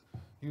steals,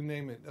 you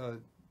name it.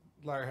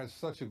 Larry has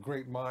such a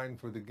great mind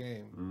for the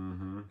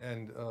game,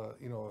 and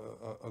you know,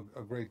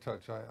 a great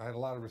touch. I had a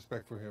lot of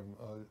respect for him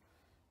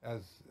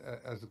as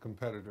a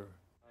competitor.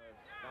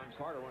 Don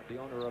Carter, the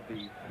owner of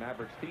the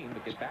Mavericks team, to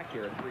get back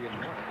here at 3 in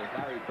the morning with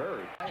Larry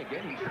Bird.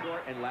 Again, he's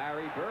short, and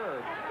Larry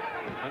Bird,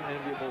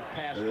 unenviable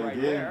pass And right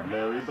again,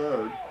 there. Larry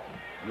Bird.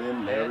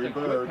 Then Larry and a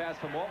Bird. good pass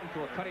from Walton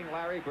to a cutting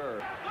Larry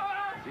Bird.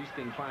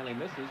 Easting finally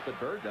misses, but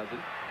Bird doesn't.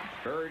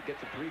 Bird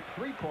gets a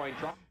three-point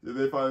drop.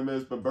 They finally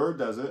missed, but Bird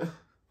doesn't.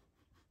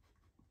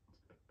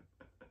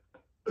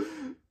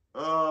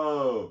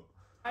 Oh,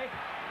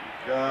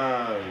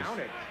 gosh. Count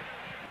it.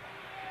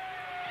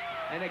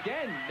 And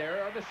again,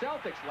 there are the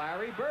Celtics.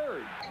 Larry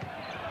Bird.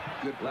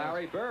 Good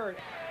Larry Bird.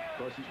 Of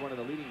course, he's one of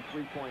the leading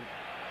three-point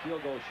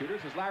field goal shooters.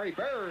 Is Larry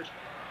Bird.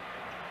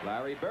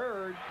 Larry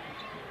Bird.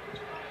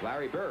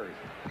 Larry Bird.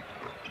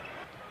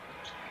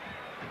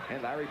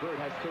 And Larry Bird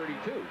has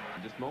 32.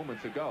 Just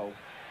moments ago,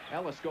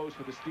 Ellis goes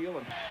for the steal.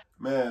 And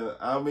Man,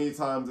 how many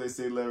times they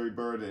say Larry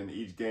Bird in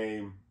each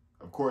game?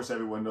 Of course,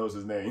 everyone knows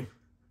his name.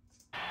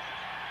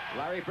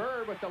 Larry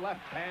Bird with the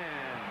left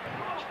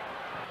hand.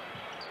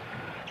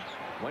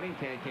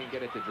 Wennington can't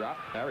get it to drop.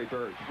 Larry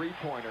Bird,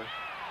 three-pointer.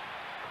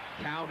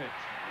 Count it.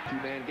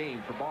 Two-man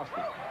game for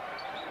Boston.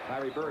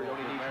 Larry Bird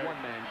only needs one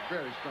man.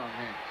 Very strong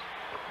hands.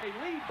 They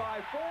lead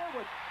by 4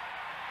 with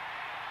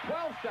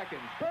 12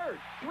 seconds. Bird,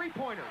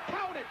 three-pointer.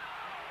 Count it.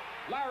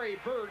 Larry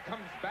Bird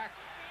comes back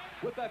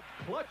with a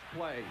clutch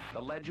play.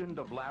 The legend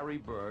of Larry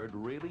Bird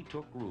really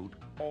took root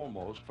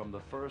almost from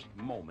the first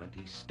moment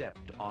he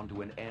stepped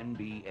onto an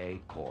NBA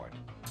court.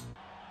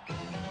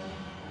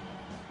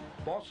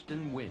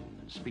 Boston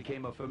wins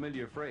became a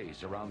familiar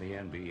phrase around the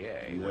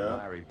NBA when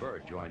Larry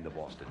Bird joined the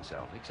Boston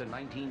Celtics in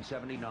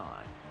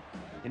 1979.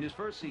 In his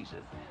first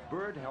season,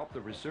 Bird helped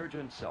the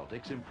resurgent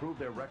Celtics improve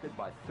their record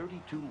by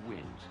 32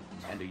 wins.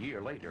 And a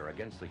year later,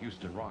 against the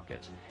Houston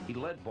Rockets, he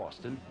led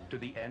Boston to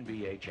the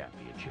NBA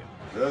championship.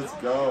 Let's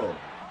go.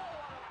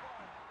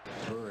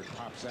 Bird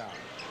pops out,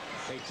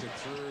 takes it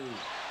through.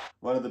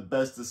 One of the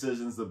best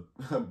decisions the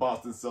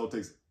Boston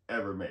Celtics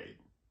ever made.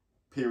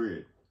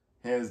 Period.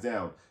 Hands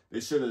down. They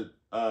should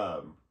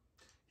have,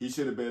 he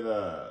should have been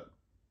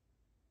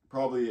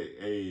probably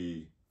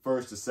a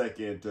first or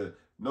second to,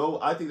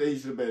 no, I think that he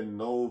should have been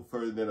no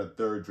further than a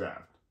third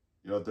draft.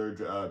 You know, third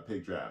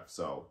pick draft.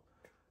 So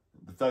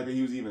the fact that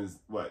he was even,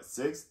 what,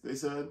 sixth, they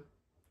said?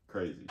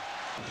 Crazy.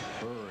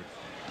 Bird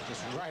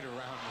just right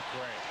around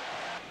McRae.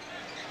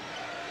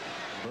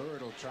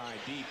 Bird will try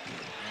deep.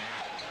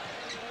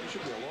 He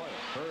should be a lawyer.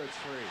 Bird's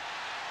free.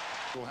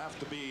 Will have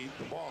to be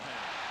the ball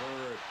hand.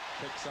 Bird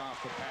picks off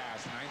the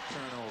pass. 9th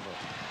turnover.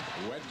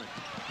 Wedman.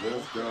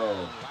 Let's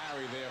go.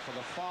 Larry there for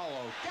the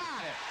follow.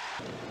 Got it.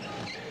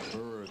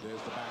 Bird,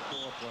 there's the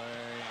backdoor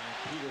play. And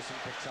Peterson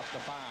picks up the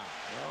foul.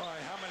 All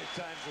right, how many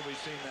times have we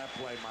seen that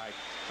play, Mike?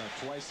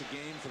 Twice a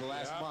game for the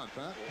last month,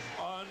 huh?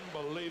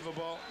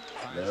 Unbelievable.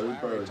 Finds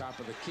Larry top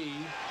of the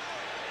key.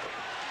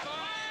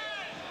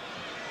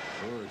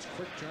 Bird's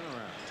quick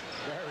turnaround.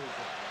 Very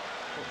good.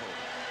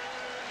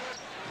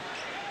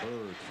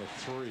 Bird for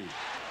 3.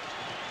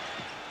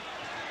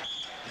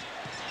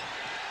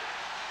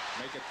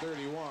 Make it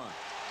 31.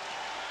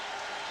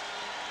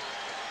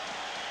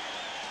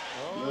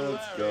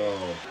 Let's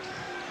go.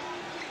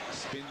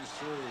 Spins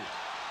through.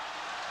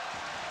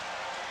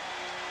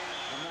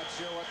 I'm not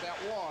sure what that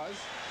was.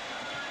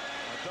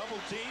 A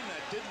double team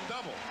that didn't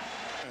double.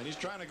 And he's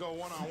trying to go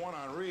one-on-one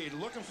on Reed,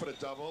 looking for the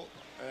double.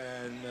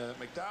 And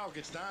McDowell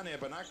gets down there,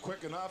 but not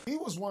quick enough. He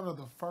was one of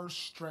the first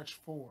stretch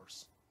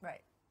fours.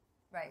 Right.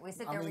 Right. We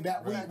sit I there.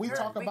 mean, we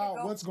talk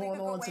about what's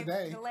going on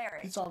today.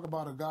 You talk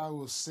about a guy who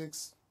was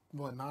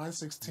 9,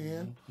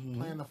 6'10",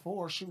 playing the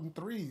 4, shooting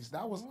threes.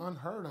 That was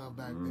unheard of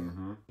back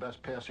then.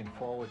 Best passing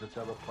forward that's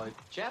ever played.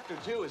 Chapter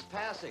 2 is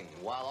passing.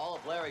 While all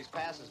of Larry's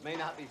passes may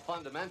not be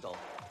fundamental,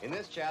 in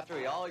this chapter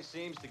he always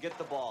seems to get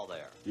the ball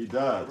there. He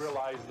does. I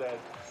realized that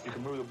you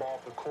can move the ball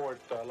up the court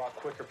a lot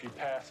quicker if you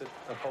pass it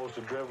opposed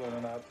to dribbling.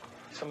 And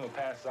some of the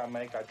passes I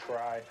make, I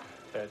try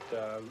that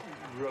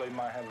really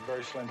might have a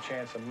very slim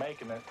chance of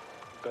making it.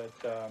 But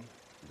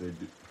they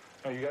do.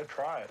 You got to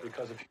try it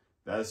because if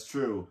That's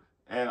true.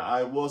 And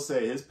I will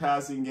say his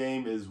passing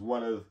game is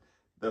one of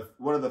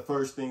the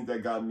first things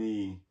that got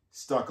me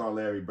stuck on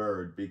Larry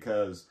Bird,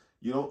 because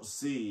you don't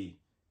see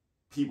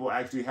people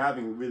actually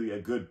having really a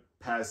good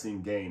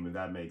passing game, if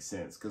that makes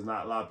sense, because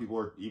not a lot of people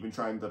are even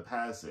trying to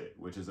pass it,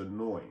 which is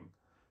annoying.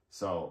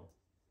 So,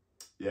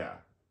 yeah,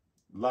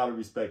 a lot of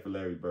respect for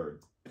Larry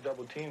Bird.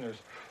 double team,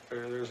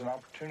 there's an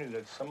opportunity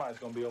that somebody's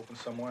going to be open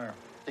somewhere.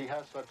 He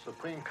has such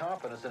supreme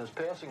confidence in his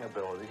passing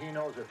ability. He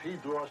knows if he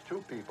draws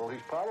 2 people,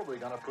 he's probably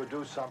going to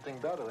produce something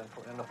better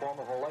in the form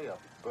of a layup.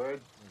 Bird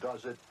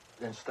does it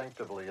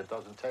instinctively. It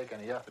doesn't take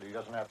any effort. He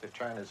doesn't have to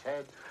turn his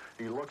head.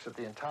 He looks at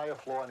the entire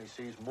floor and he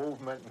sees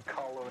movement and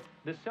color.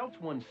 The Celts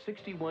won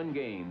 61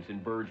 games in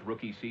Bird's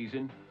rookie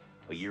season.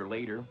 A year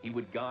later, he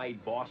would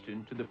guide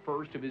Boston to the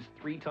first of his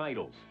 3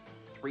 titles.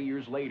 3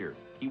 years later,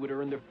 he would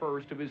earn the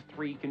first of his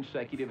 3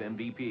 consecutive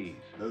MVPs.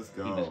 Let's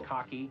go. He was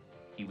cocky,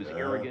 he was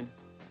arrogant,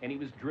 and he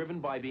was driven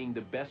by being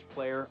the best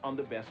player on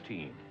the best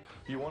team.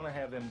 You want to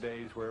have them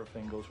days where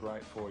everything goes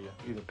right for you,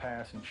 either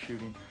passing,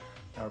 shooting,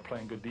 or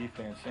playing good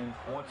defense. And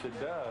once it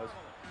does,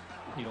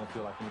 you don't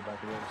feel like anybody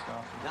can really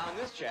stop you. Now in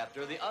this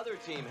chapter, the other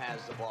team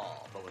has the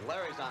ball, but when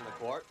Larry's on the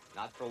court,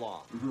 not for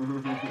long.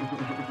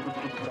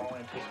 It's all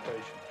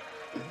anticipation.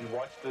 You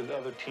watch the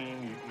other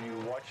team,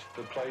 you watch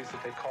the plays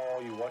that they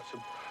call, you watch the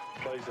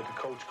plays that the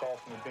coach calls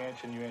from the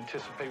bench, and you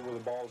anticipate where the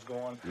ball's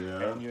going,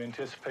 and you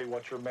anticipate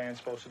what your man's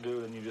supposed to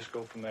do, and you just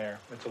go from there.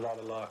 It's a lot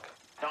of luck.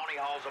 Tony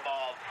holds the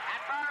ball.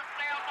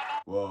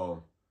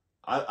 Well,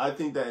 I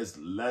think that it's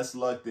less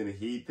luck than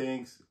he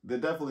thinks. There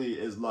definitely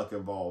is luck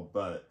involved,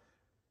 but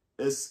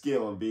it's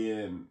skill and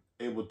being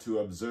able to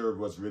observe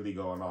what's really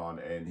going on,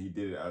 and he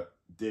did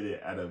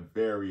it at a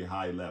very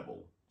high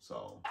level.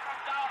 So.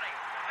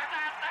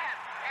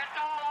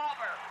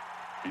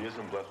 He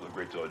isn't blessed with a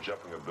great deal of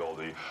jumping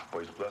ability, but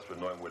he's blessed with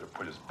knowing where to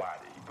put his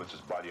body. He puts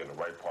his body on the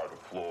right part of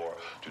the floor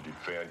to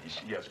defend.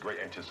 He has great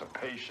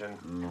anticipation.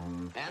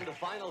 And the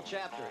final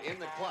chapter, in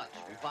the clutch,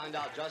 we find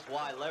out just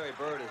why Larry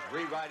Bird is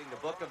rewriting the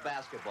book of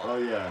basketball. Oh,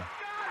 yeah.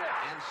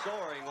 And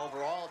soaring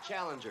over all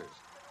challengers.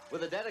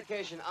 With a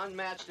dedication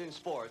unmatched in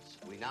sports,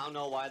 we now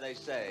know why they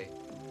say,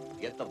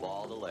 get the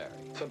ball to Larry.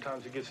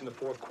 Sometimes it gets in the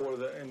fourth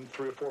quarter and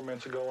 3 or 4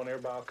 minutes ago, and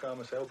everybody will come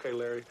and say, okay,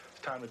 Larry,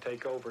 it's time to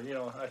take over. You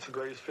know, that's the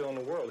greatest feeling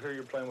in the world. Here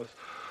you're playing with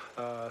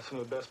some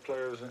of the best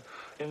players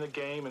in the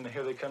game, and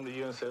here they come to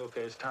you and say,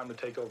 okay, it's time to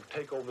take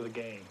over the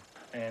game.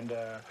 And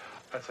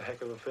that's a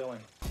heck of a feeling.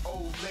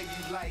 Old lady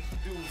like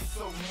do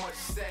so much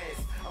sass.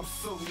 I'm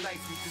so nice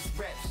with this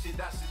rap shit,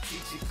 I should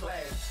teach you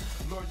class.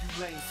 Learn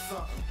you lame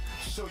something,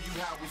 show you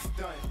how it's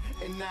done,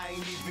 and I ain't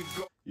even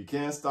go. You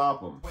can't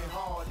stop him. Went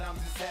hard, I'm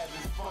just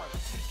having fun.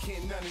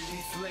 Can't none of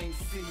these lames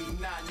see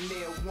me, not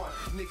near one.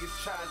 Niggas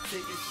try to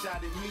take a shot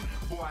at me,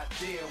 boy, I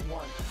dare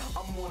one.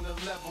 I'm on a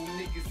level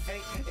niggas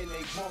ain't, and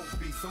they won't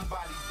be.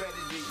 Somebody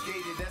better than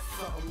Gator, that's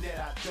something that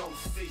I don't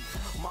see.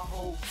 My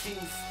whole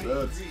team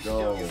speaks, reach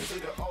youngest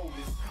to the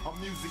oldest. Our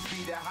music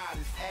be the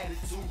hottest,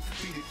 attitude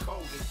be the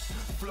coldest.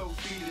 Flow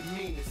be the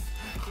meanest,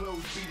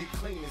 clothes be the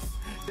cleanest.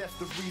 That's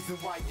the reason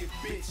why your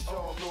bitch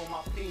all on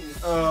my penis.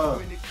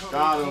 When it comes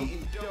to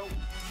eating dope,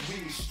 we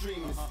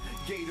extremists.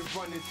 Gator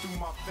running through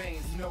my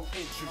veins, no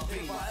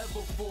intravenous. If I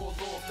ever fall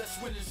off, that's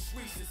when the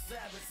streets is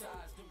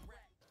sabotaged.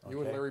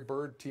 You and Larry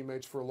Bird,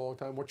 teammates for a long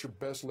time. What's your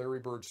best Larry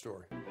Bird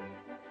story?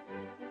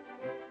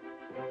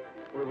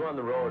 We were on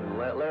the road, and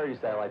Larry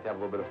used to like to have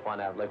a little bit of fun,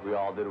 like we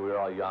all did. We were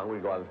all young.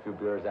 We'd go have a few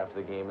beers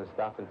after the game and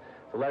stuff. And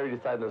so Larry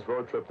decided on this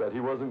road trip that he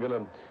wasn't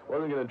gonna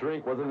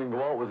drink, wasn't gonna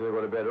go out, was gonna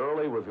go to bed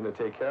early, was gonna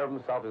take care of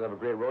himself, and have a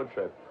great road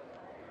trip.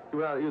 He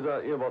went out. He was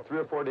about 3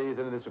 or 4 days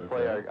into this. We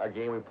play our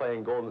game. We play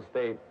in Golden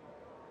State.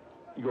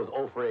 He goes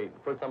 0 for 8.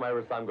 First time I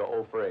ever saw him go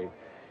 0 for 8.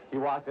 He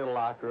walked in the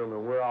locker room,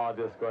 and we're all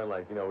just going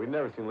like, we'd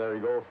never seen Larry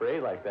go 0 for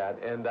 8 like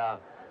that. And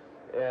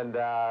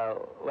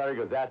Larry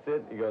goes, that's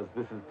it. He goes,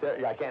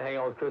 I can't hang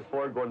out with Chris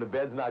Ford. Going to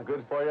bed's not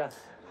good for you.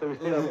 So we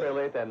stayed up very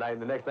late that night.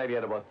 And the next night he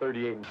had about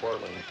 38 in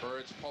Portland.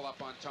 Birds pull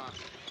up on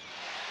Thompson.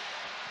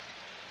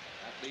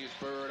 That leaves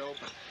Bird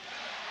open.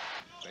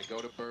 They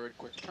go to Bird,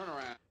 quick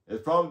turnaround.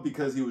 It's probably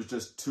because he was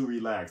just too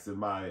relaxed, in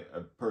my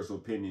personal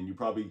opinion. You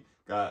probably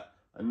got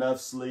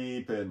enough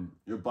sleep and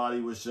your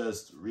body was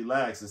just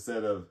relaxed,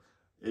 instead of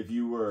if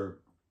you were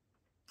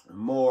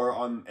more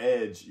on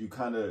edge, you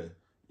kind of,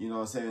 you know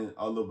what I'm saying,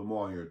 a little bit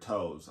more on your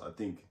toes. I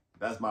think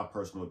that's my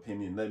personal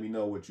opinion. Let me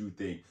know what you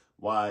think.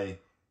 Why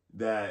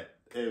that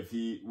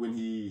when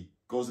he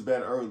goes to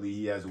bed early,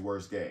 he has a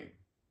worse game.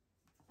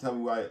 Tell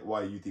me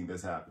why you think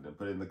that's happening.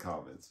 Put it in the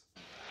comments.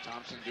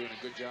 Thompson doing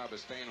a good job of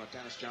staying with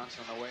Dennis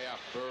Johnson on the way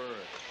up.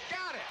 Bird.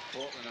 Got it!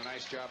 Portland a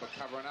nice job of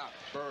covering up.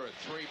 Bird,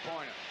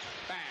 three-pointer.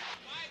 Bang!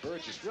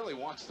 Bird just really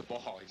wants the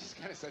ball. He just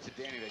kind of said to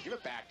Danny, there, give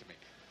it back to me.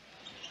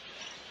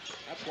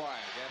 That's why,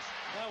 I guess.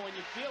 Well, when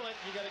you feel it,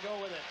 you got to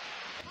go with it.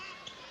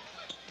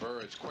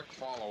 Bird's quick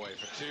fall away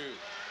for 2.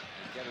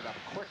 And get it up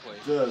quickly.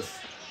 Just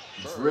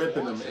Bird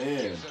dripping them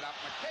in. Gives it up.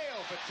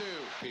 McHale for 2.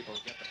 People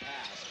get the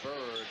pass.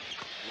 Bird,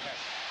 yes,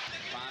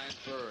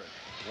 finds Bird.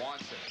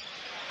 Wants it.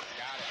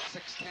 Got it.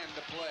 6:10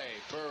 to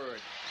play. Bird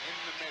in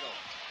the middle.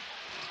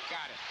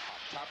 Got it.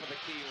 Top of the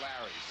key,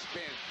 Larry.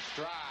 Spins.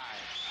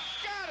 Drive.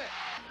 Got it.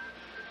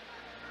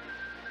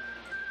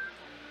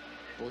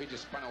 Boy, he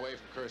just spun away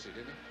from Kersey,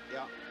 didn't he?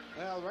 Yeah.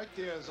 Well, right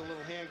there is a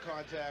little hand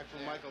contact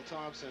from Michael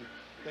Thompson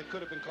that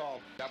could have been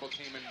called. Double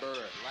teaming Bird.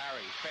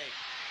 Larry, fake.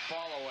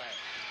 Fall away.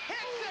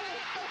 Hits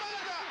it.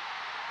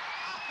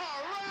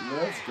 All right.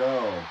 Let's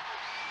go.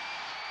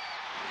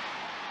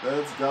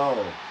 Let's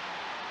go.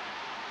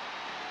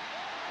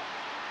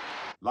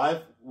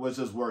 Life was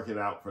just working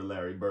out for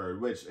Larry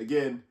Bird, which,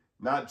 again,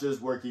 not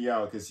just working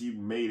out because he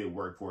made it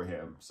work for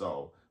him.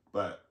 So,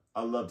 but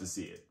I love to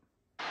see it.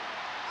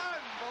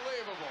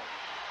 Unbelievable.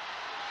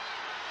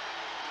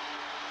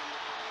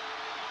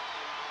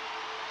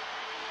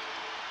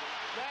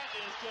 That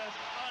is just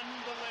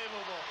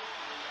unbelievable.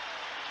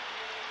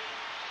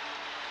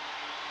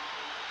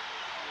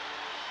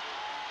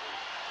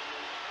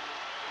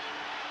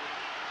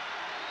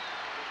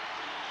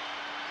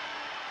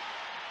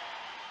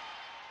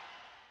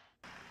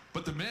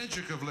 But the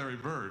magic of Larry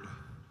Bird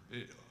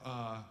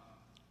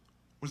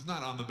was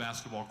not on the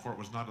basketball court,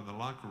 was not in the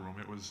locker room.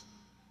 It was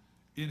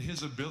in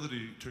his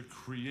ability to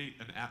create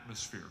an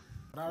atmosphere.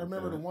 But I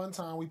remember the one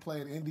time we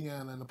played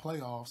Indiana in the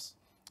playoffs.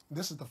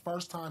 This is the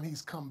first time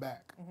he's come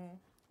back.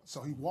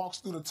 So he walks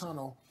through the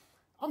tunnel.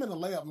 I'm in the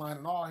layup line,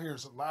 and all I hear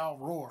is a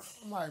loud roar.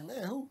 I'm like,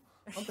 man, who?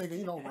 I'm thinking,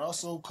 you know,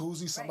 Russell,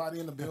 Cousy, somebody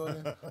in the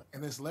building,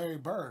 and it's Larry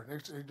Bird.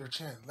 They're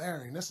chanting,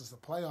 Larry, and this is the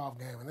playoff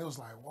game. And it was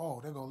like, whoa,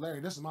 there go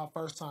Larry. This is my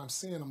first time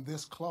seeing him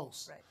this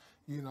close. Right.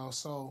 You know,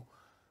 so,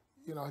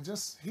 you know,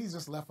 he's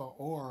just left an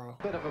aura.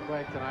 Bit of a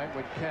break tonight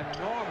with Ken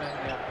Norman.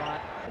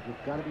 But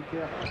you've got to be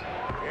careful.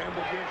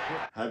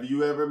 Have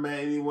you ever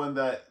met anyone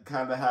that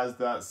kind of has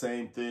that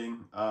same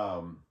thing?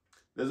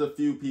 There's a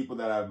few people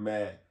that I've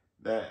met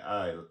that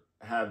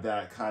have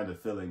that kind of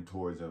feeling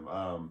towards him.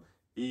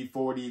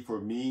 E40 for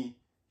me,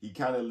 he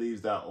kind of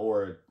leaves that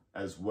aura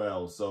as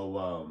well.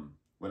 So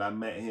when I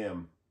met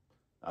him,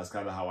 that's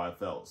kind of how I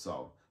felt.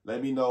 So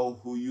let me know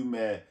who you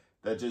met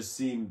that just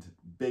seemed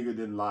bigger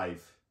than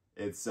life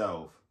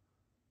itself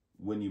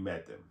when you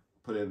met them.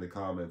 Put it in the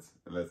comments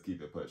and let's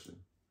keep it pushing.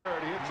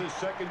 Bird hits his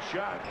second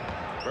shot.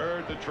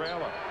 Bird the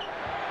trailer.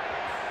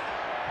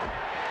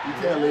 You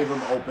can't leave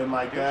him open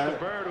like that. Gives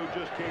to Bird, who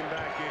just came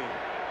back in.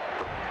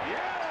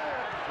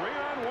 Yeah,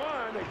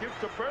 3-on-1. They give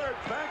to Bird,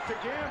 back to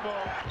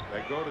Gamble.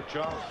 They go to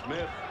Charles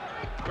Smith.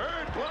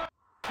 Bird block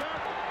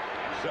shot.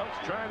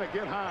 Self's trying to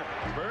get hot.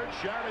 Bird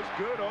shot is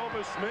good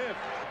over Smith.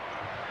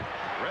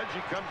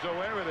 Reggie comes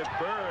away with it.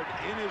 Bird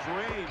in his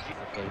range.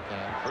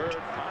 Bird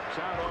pops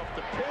out off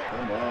the pick.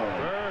 Come on.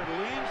 Bird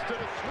leans to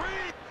the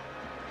three.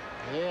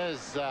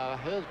 Here's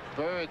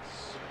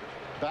Bird's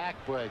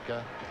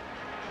backbreaker.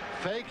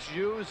 Fakes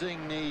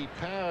using the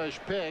Parrish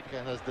pick,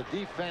 and as the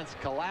defense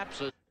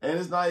collapses. And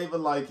it's not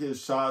even like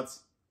his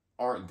shots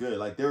aren't good.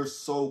 Like, they're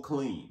so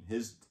clean.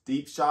 His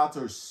deep shots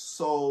are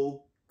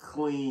so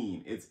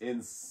clean. It's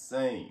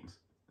insane.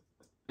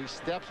 He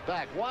steps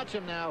back. Watch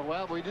him now.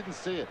 Well, we didn't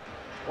see it.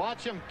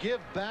 Watch him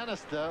give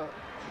Bannister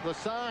the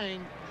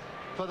sign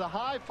for the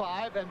high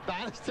five, and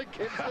Bannister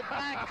gives it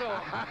back to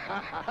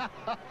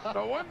him.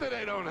 No wonder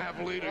they don't have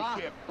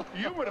leadership.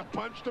 You would have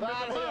punched him in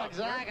the mouth.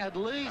 Exactly. At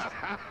least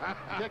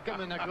kick him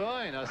in the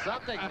groin or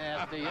something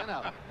nasty, you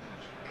know.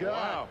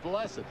 God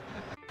bless it.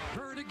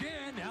 Bird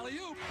again,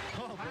 alley-oop.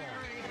 Oh, boy.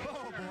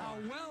 Oh, boy. How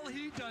well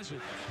he does it.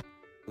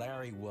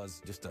 Larry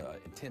was just an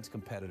intense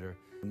competitor.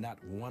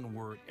 Not one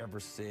word ever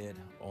said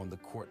on the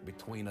court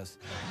between us.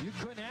 You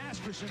couldn't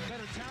ask for some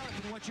better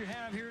talent than what you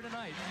have here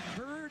tonight.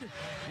 Bird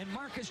and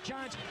Marcus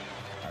Johnson.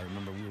 I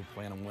remember we were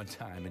playing him one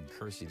time, and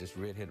Kersey, this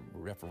redheaded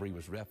referee,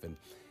 was reffing.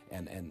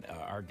 And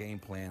our game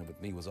plan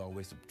with me was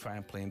always to try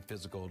and play him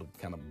physical, to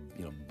kind of,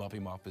 you know, bump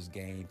him off his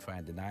game, try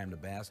and deny him the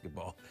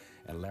basketball.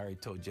 And Larry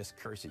told Jess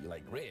Kersey, you're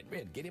like,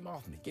 Red, get him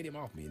off me, get him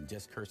off me. And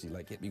Jess Kersey,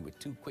 like, hit me with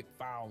 2 quick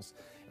fouls.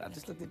 And I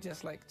just looked at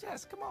Jess like,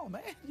 Jess, come on,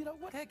 man. You know,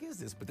 what the heck is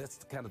this? But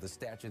that's kind of the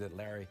stature that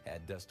Larry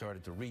had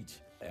started to reach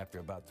after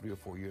about 3 or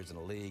 4 years in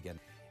the league.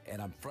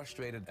 And I'm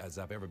frustrated as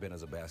I've ever been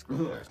as a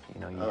basketball player.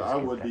 You know, you I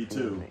would be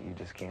too. That you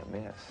just can't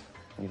miss.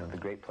 You know, the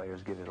great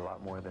players get it a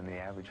lot more than the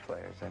average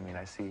players. I mean,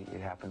 I see it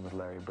happen with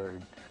Larry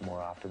Bird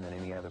more often than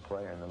any other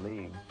player in the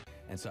league.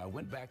 And so I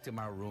went back to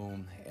my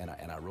room and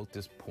I wrote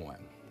this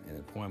poem. And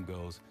the poem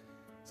goes,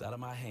 it's out of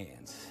my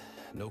hands.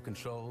 No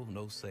control,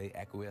 no say,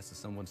 acquiesce to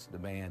someone's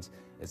demands.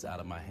 It's out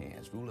of my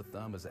hands. Rule of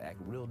thumb is to act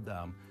real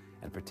dumb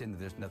and pretend that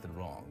there's nothing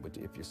wrong. But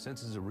if your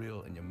senses are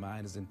real and your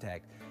mind is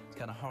intact, it's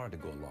kind of hard to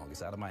go along.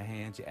 It's out of my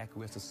hands. You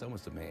acquiesce to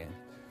someone's demand.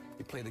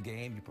 You play the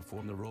game, you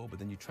perform the role, but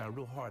then you try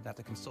real hard not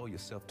to console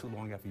yourself too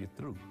long after you're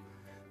through.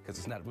 Because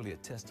it's not really a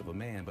test of a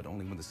man, but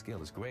only when the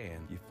scale is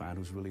grand, you find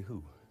who's really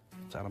who.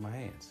 It's out of my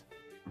hands.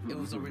 It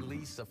was a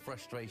release of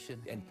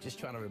frustration and just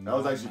trying to remind that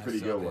was actually pretty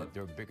good one.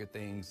 There are bigger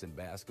things in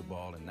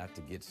basketball, and not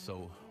to get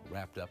so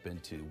wrapped up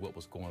into what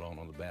was going on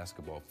the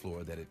basketball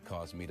floor that it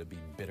caused me to be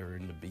bitter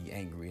and to be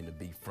angry and to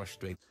be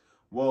frustrated.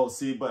 Well,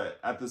 see, but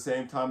at the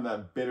same time,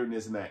 that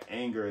bitterness and that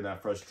anger and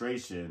that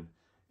frustration,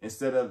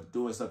 instead of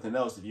doing something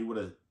else, if you would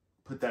have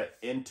put that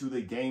into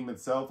the game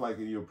itself, like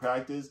in your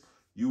practice,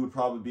 you would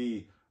probably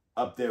be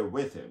up there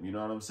with him. You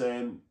know what I'm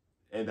saying?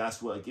 And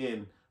that's what,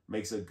 again,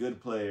 makes a good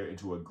player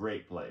into a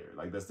great player.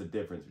 Like, that's the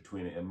difference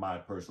between it, in my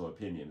personal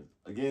opinion.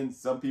 Again,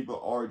 some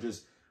people are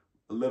just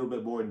a little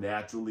bit more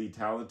naturally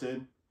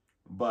talented,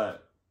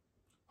 but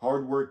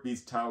hard work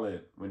beats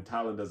talent when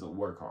talent doesn't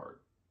work hard.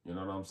 You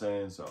know what I'm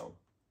saying? So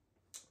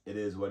it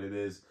is what it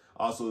is.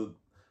 Also,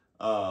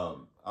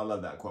 I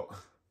love that quote.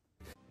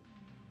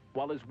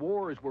 While his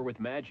wars were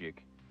with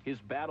Magic, his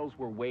battles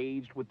were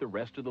waged with the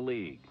rest of the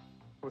league.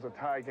 It was a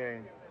tie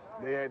game.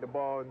 They had the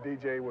ball, and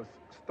DJ was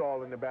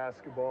stalling the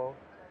basketball.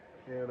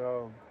 And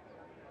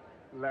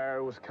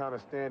Larry was kind of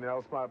standing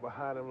outside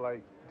behind him,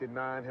 like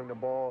denying him the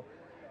ball.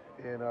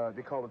 And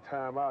they called a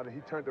timeout, and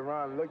he turned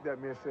around and looked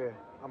at me and said,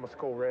 I'm going to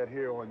score right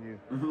here on you.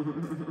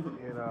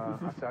 And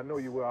I said, I know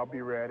you will. I'll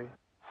be ready.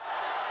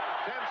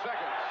 10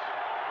 seconds.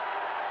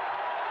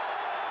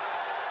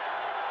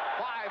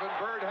 5, and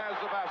Bird has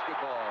the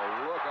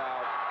basketball. Look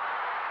out.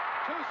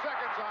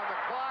 seconds on the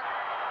clock.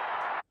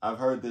 I've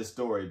heard this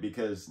story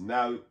because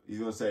now he's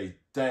going to say,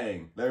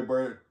 dang, Larry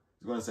Bird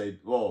is going to say,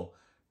 well,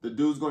 the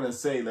dude's going to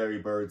say Larry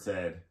Bird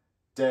said,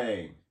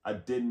 dang, I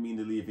didn't mean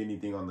to leave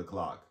anything on the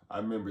clock. I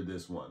remember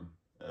this one.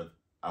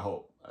 I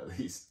hope, at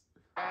least.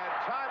 And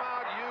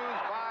timeout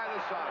used by the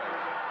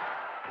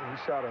Sonics.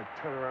 He shot a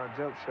turnaround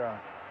jump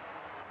shot.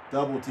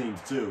 Double teams,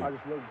 too. I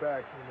just looked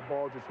back, and the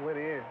ball just went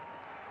in,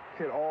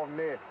 hit all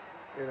net.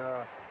 And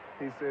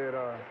he said,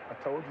 I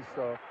told you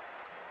so.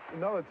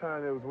 Another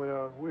time, it was when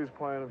we was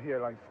playing him, he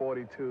had like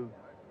 42.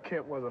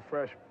 Kemp was a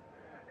freshman.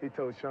 He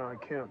told Sean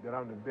Kemp that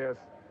I'm the best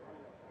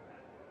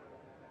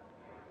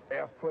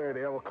F player to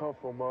ever come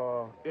from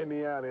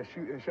Indiana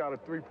and shot a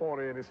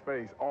three-pointer in his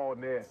face, all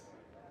net.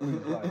 He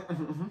was like,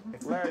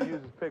 Larry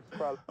uses picks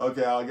probably.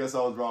 Okay, I guess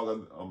I was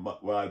wrong on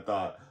what I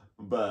thought,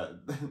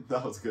 but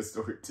that was a good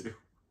story, too.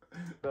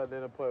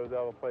 Than the players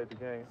ever played the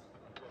game.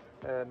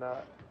 And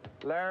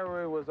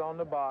Larry was on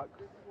the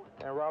box,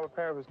 and Robert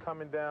Parrish was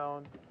coming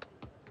down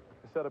to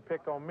set a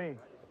pick on me.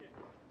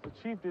 The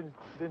Chief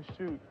didn't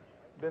shoot,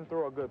 didn't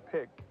throw a good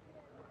pick.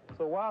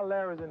 So while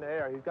Larry's in the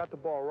air, he's got the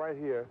ball right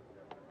here,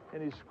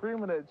 and he's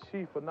screaming at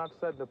Chief for not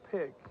setting the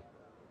pick.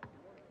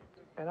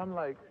 And I'm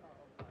like,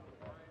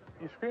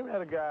 you're screaming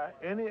at a guy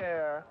in the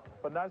air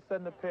for not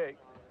setting the pick,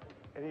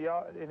 and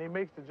he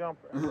makes the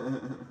jumper.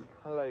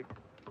 I'm like,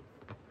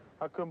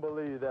 I couldn't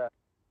believe that.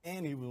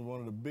 And he was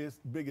one of the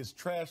biggest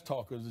trash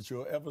talkers that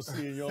you'll ever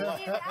see in your life.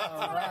 Okay,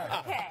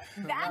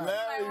 that's what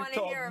I want to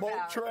hear Larry talked more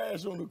about.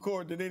 trash on the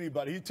court than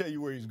anybody. He'd tell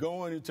you where he's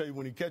going. He'd tell you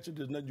when he catches it,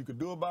 there's nothing you could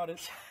do about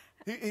it.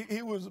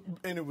 He was,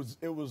 and it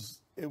was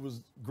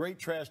great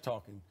trash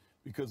talking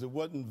because it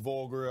wasn't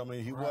vulgar. I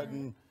mean, he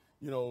wasn't,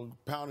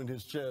 pounding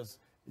his chest.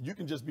 You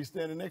can just be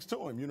standing next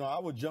to him. I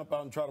would jump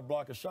out and try to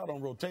block a shot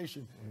on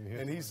rotation,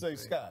 and he'd say,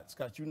 Scott,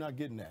 you're not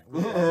getting that.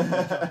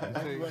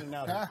 You're running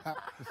out of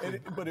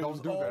it. But it was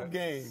all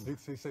game. He'd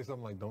say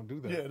something like, don't do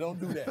that. Yeah, don't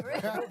do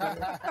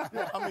that.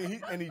 Yeah, I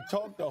mean, he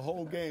talked the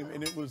whole game,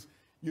 and it was,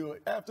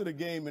 after the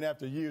game and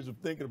after years of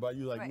thinking about it,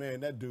 you're like, man,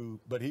 that dude.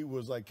 But he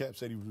was, like Cap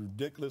said, he was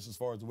ridiculous as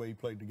far as the way he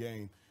played the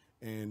game,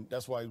 and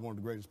that's why he's one of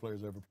the greatest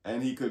players ever.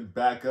 And he could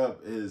back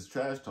up his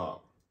trash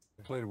talk.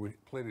 Played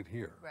it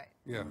here. Right.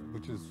 Yeah,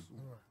 which is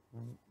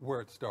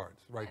where it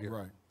starts, right here.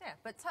 Right. Yeah,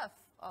 but tough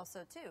also,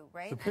 too,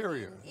 right?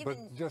 Superior, I mean,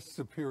 but just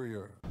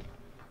superior.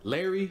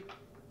 Larry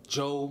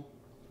Joe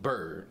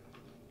Bird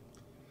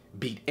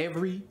beat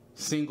every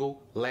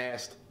single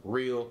last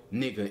real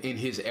nigga in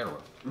his era.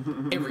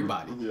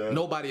 Everybody. Yeah.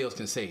 Nobody else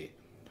can say it.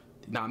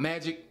 Not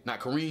Magic, not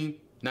Kareem,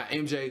 not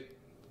MJ.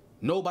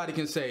 Nobody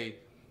can say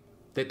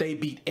that they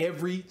beat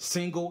every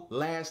single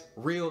last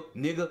real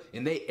nigga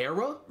in their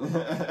era?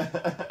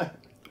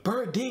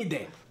 Bird did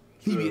that.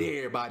 He beat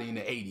everybody in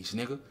the 80s,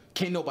 nigga.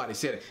 Can't nobody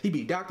say that. He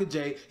beat Dr.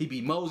 J, he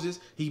beat Moses,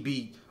 he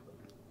beat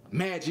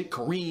Magic,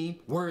 Kareem,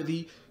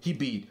 Worthy, he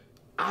beat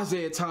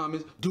Isaiah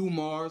Thomas,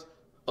 Dumars,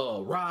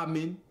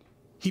 Rodman,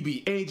 he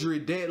beat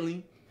Adrian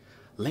Deadly.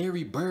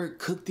 Larry Bird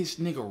cooked this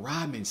nigga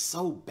Rodman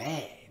so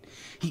bad.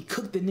 He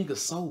cooked the nigga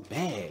so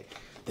bad.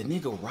 The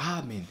nigga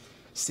Rodman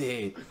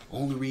said,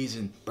 only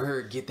reason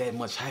Bird get that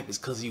much hype is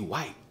because he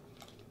white.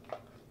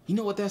 You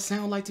know what that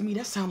sound like to me?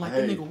 That sound like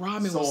the nigga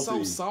Rodman was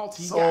so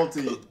salty. He got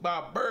cooked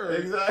by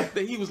Bird.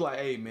 Exactly. That he was like,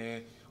 hey,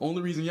 man,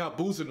 only reason y'all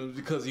boosting him is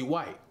because he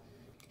white.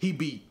 He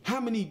beat, how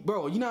many,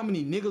 bro, you know how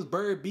many niggas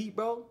Bird beat,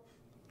 bro?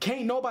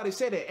 Can't nobody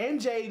say that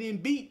MJ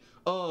didn't beat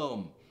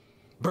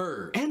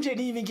Bird. MJ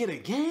didn't even get a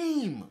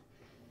game.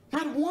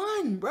 Not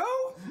one, bro.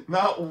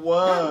 Not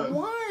one. Not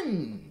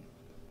one.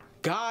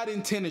 God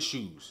in tennis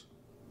shoes.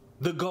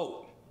 The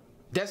GOAT.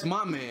 That's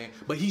my man,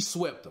 but he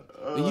swept him.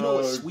 And you know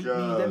what sweep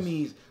means? That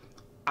means,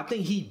 I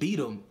think he beat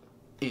him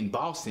in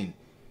Boston,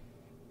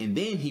 and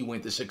then he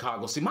went to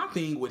Chicago. See, my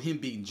thing with him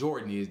beating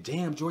Jordan is,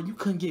 damn, Jordan, you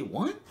couldn't get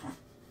one?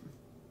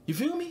 You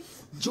feel me?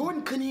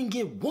 Jordan couldn't even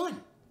get one.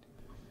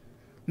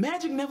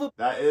 Magic never...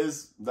 That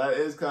is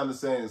kind of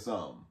saying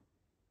something.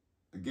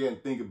 Again,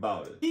 think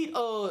about it. Beat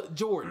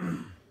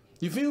Jordan.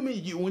 You feel me?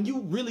 When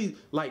you really,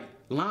 like,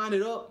 line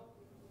it up,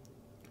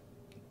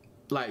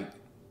 like,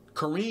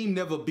 Kareem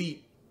never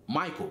beat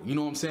Michael, you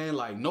know what I'm saying?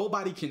 Like,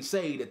 nobody can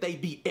say that they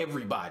beat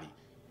everybody.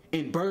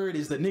 And Bird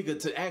is the nigga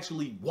to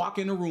actually walk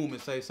in the room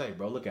and say,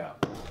 bro, look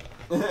out.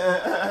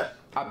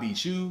 I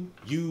beat you,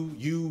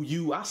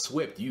 I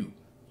swept you.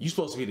 You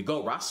supposed to be the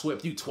GOAT, bro. I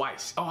swept you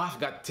twice. Oh, I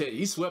forgot to tell you,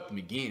 he swept him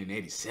again in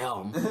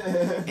 87.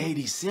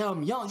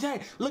 87, young,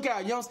 yeah, look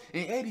out, youngs.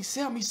 In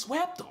 87, he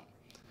swept him.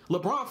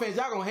 LeBron fans,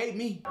 y'all gonna hate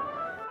me.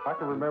 I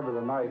can remember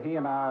the night he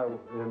and I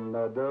and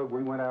Doug,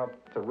 we went out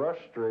to Rush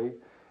Street,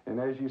 and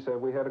as you said,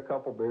 we had a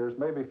couple beers,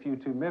 maybe a few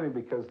too many,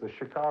 because the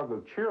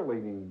Chicago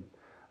cheerleading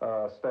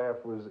staff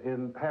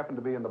happened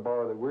to be in the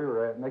bar that we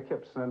were at, and they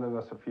kept sending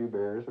us a few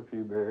beers,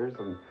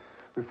 and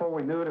before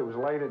we knew it, it was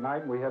late at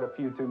night, and we had a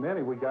few too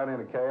many. We got in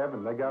a cab,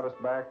 and they got us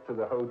back to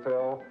the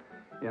hotel.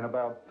 And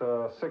about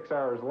 6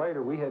 hours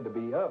later, we had to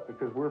be up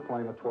because we were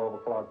playing a 12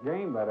 o'clock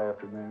game that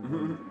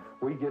afternoon.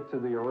 We get to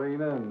the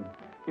arena, and,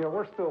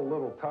 we're still a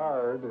little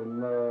tired,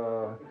 and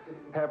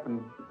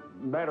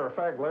matter of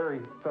fact,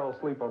 Larry fell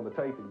asleep on the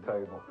taping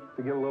table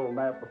to get a little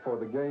nap before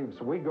the game.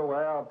 So we go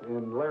out,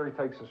 and Larry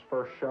takes his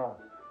first shot.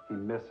 He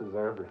misses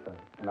everything.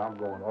 And I'm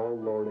going, oh,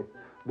 Lordy,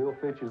 Bill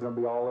Fitch is going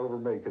to be all over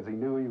me because he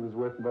knew he was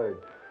with me.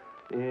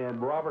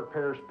 And Robert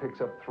Parrish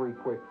picks up 3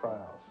 quick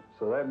fouls.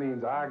 So that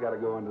means I got to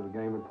go into the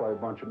game and play a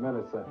bunch of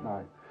minutes that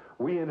night.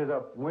 We ended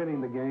up winning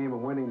the game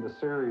and winning the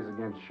series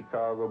against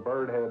Chicago.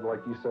 Bird had, like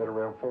you said,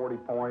 around 40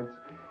 points.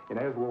 And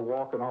as we're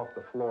walking off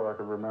the floor, I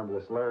can remember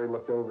this. Larry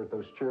looked over at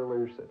those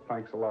cheerleaders and said,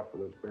 thanks a lot for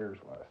those beers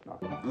last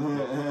night.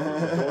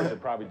 The doors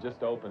had probably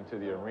just opened to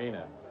the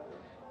arena.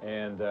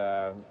 And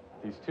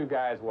these 2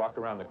 guys walked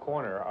around the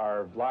corner.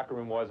 Our locker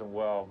room wasn't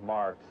well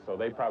marked, so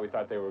they probably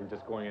thought they were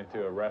just going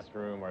into a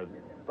restroom or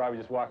probably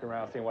just walking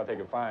around seeing what they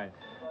could find.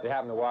 They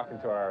happened to walk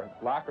into our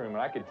locker room,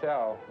 and I could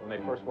tell when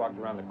they first walked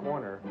around the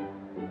corner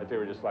that they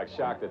were just like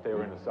shocked that they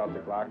were in the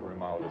Celtic locker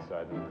room all of a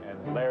sudden.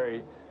 And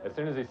Larry, as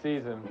soon as he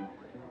sees them,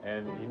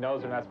 and he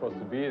knows they're not supposed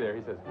to be there,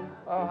 he says,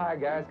 oh, hi,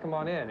 guys, come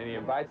on in. And he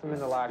invites them in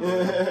the locker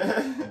room,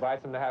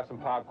 invites them to have some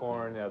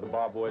popcorn. The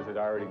ball boys had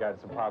already got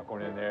some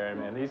popcorn in there.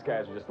 And these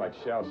guys are just like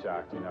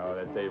shell-shocked,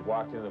 that they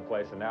walked into the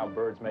place, and now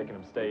Bird's making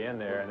them stay in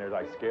there, and they're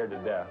like scared to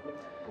death.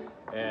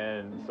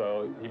 And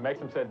so he makes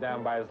them sit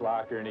down by his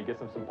locker, and he gets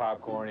them some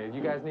popcorn. He says,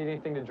 you guys need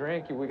anything to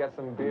drink? We got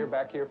some beer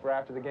back here for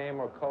after the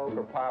game, or Coke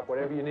or pop,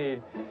 whatever you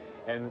need.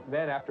 And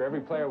then after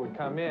every player would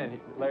come in,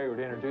 Larry would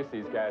introduce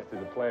these guys to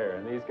the player.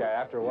 And these guys,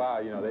 after a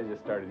while, they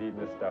just started eating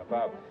this stuff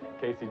up.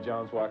 Casey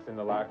Jones walks in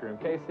the locker room.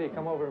 Casey,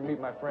 come over and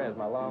meet my friends,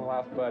 my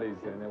long-lost buddies.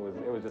 And it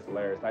was just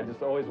hilarious. I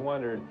just always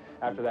wondered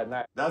after that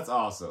night. That's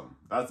awesome.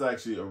 That's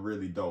actually a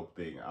really dope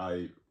thing.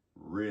 I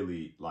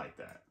really like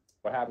that.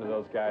 What happened to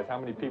those guys, how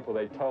many people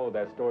they told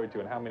that story to,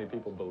 and how many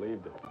people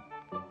believed it.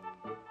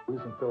 We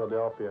was in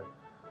Philadelphia,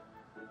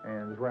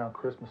 and it was around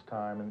Christmas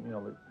time, and,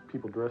 the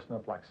people dressing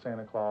up like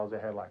Santa Claus. They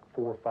had like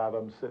 4 or 5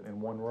 of them sitting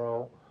in one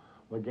row.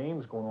 The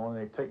game's going on,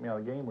 and they take me out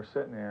of the game. We're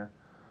sitting there,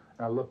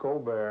 and I look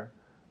over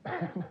there,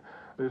 and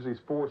there's these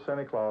 4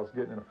 Santa Claus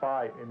getting in a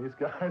fight, and these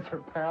guys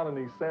are pounding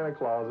these Santa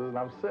Clauses, and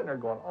I'm sitting there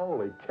going,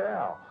 holy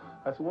cow.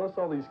 I said, what's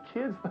all these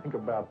kids think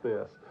about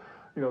this?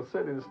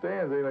 Sitting in the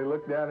stands, they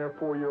look down there,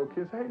 4-year-old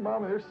kids, hey,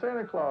 Mommy, there's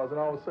Santa Claus. And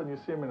all of a sudden, you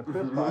see him in a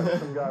fist fight with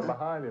some guy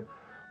behind him.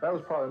 That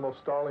was probably the most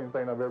startling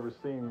thing I've ever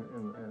seen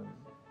in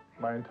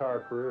my entire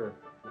career.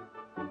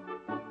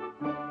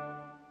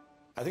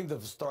 I think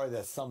the story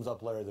that sums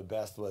up Larry the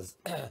best was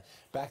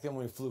back then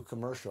when we flew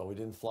commercial, we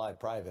didn't fly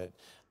private.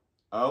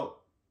 Oh,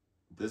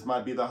 this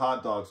might be the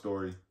hot dog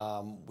story.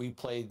 We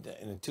played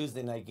in a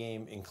Tuesday night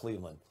game in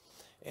Cleveland.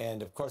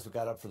 And, of course, we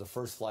got up for the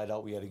first flight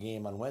out. We had a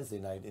game on Wednesday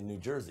night in New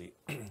Jersey.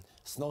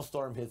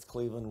 Snowstorm hits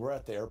Cleveland. We're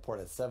at the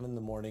airport at 7 in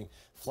the morning.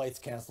 Flight's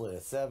canceled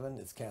at 7.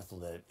 It's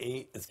canceled at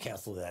 8. It's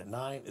canceled at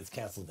 9. It's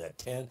canceled at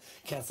 10.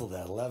 Canceled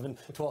at 11,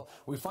 12.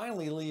 We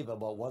finally leave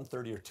about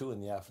 1:30 or 2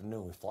 in the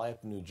afternoon. We fly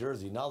up to New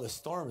Jersey. Now the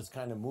storm has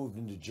kind of moved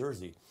into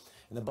Jersey.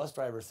 And the bus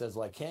driver says,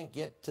 well, I can't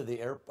get to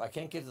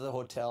the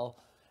hotel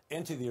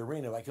into the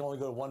arena. I can only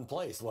go to one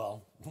place.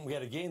 Well, we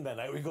had a game that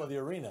night. We go to the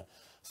arena.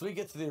 So we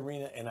get to the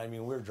arena, and I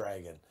mean, we're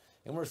dragging.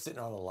 And we're sitting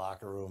around the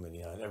locker room, and,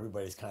 and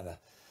everybody's kind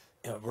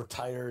of, we're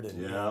tired.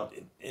 And,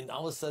 and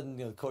all of a sudden,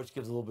 the coach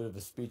gives a little bit of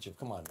a speech of,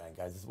 come on, man,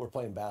 guys, we're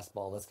playing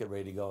basketball. Let's get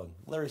ready to go. And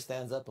Larry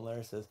stands up, and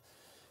Larry says,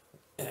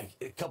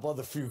 a couple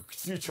other few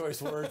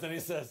choice words, and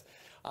he says,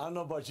 I don't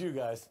know about you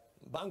guys,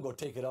 but I'm going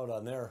to take it out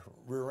on their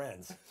rear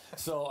ends.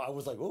 So I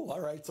was like, oh, all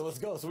right, so let's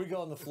go. So we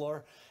go on the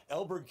floor.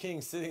 Elbert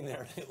King sitting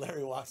there.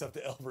 Larry walks up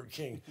to Elbert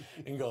King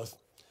and goes,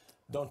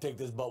 don't take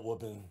this butt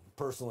whooping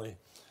personally.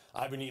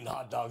 I've been eating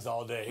hot dogs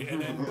all day.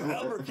 And then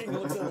Elbert King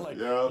looks at him like,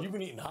 you've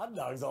been eating hot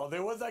dogs all day?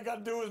 What's that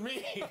got to do with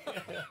me?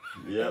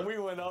 And we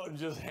went out and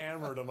just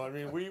hammered them. I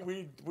mean,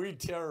 we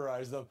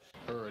terrorized them.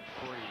 Bird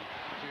free,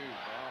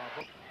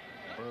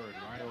 2. Bird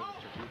right over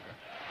to Puka.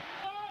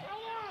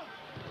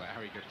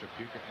 Larry gets to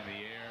Puka in the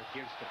air,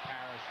 gives to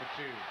Parrish for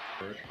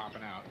 2. Bird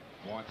popping out,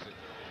 wants it.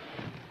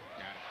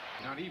 Got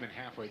it. Not even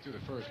halfway through the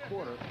first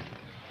quarter.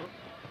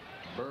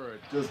 Bird.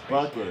 Just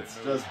buckets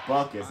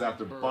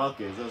after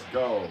buckets. Let's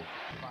go.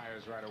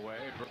 Fires right away.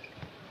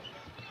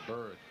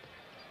 Bird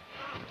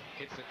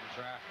hits it in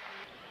traffic.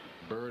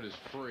 Bird is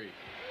free.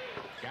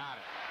 Got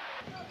it.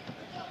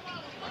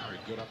 Larry,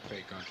 good up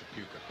fake on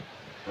Chapuka.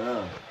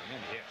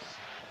 And hits.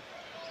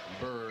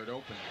 Bird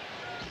open.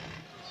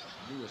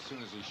 Knew as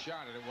soon as he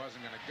shot it, it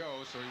wasn't going to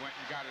go, so he went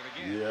and got it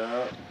again.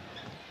 Yeah.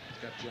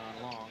 He's got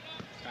John Long.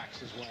 Backs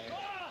his way.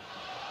 What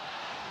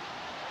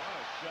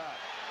a shot.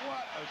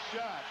 What a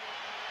shot.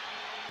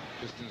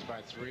 Pistons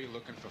by 3,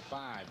 looking for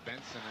 5.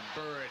 Benson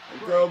and Bird.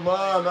 Come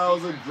on, that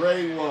was a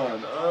great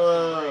one.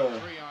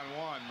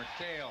 3-on-1.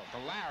 McHale to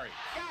Larry.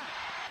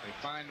 They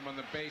find him on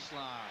the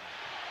baseline.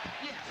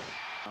 Yes.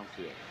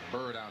 Downfield.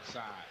 Bird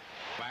outside.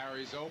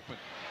 Larry's open.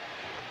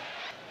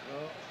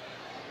 Well,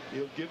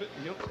 he'll give it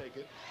and he'll take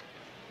it.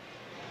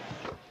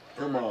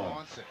 Come Bird on.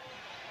 wants it.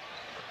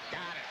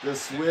 Got it.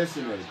 Just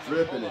swishing it,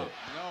 dripping it.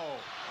 No.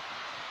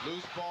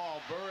 Loose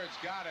ball. Bird's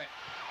got it.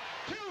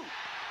 2.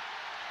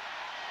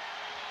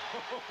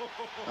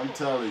 I'm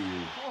telling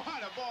you.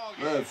 What a ball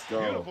game. Let's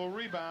go. Beautiful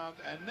rebound,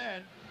 and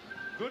then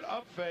good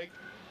up fake.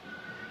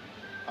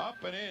 Up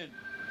and in.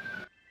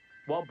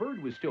 While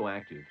Bird was still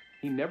active,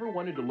 he never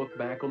wanted to look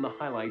back on the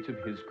highlights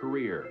of his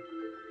career.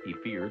 He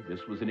feared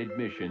this was an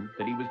admission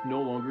that he was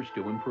no longer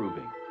still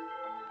improving.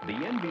 The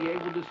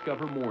NBA will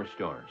discover more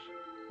stars.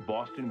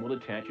 Boston will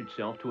attach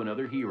itself to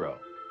another hero.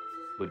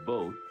 But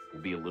both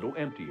will be a little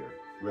emptier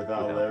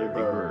without Larry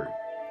Bird.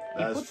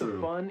 He That's put true.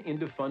 the fun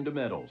into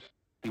fundamentals.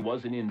 He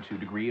wasn't into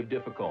degree of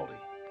difficulty.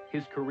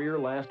 His career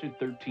lasted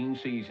 13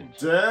 seasons.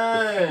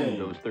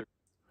 Dang!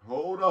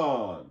 Hold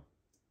on.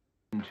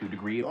 Into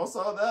degree of... Y'all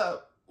saw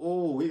that?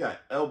 Oh, we got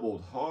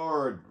elbowed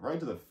hard right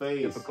to the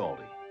face.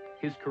 Difficulty.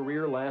 His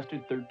career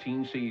lasted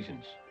 13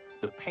 seasons.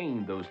 The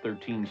pain those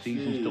 13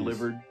 seasons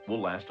delivered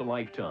will last a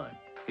lifetime.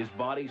 His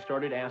body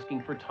started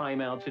asking for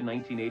timeouts in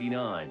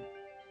 1989.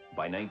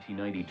 By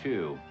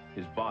 1992,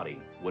 his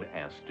body would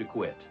ask to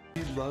quit.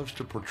 He loves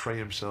to portray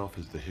himself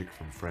as the hick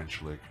from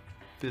French Lick.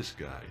 This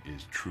guy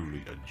is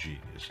truly a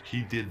genius.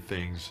 He did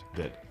things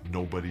that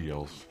nobody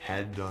else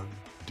had done,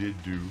 did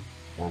do,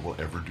 or will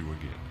ever do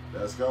again.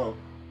 Let's go.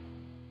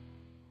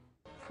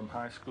 From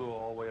high school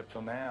all the way up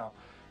till now,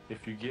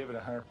 if you give it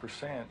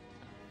 100%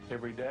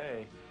 every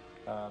day,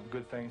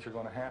 good things are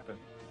going to happen.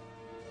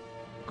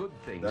 Good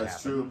things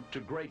happen to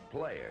great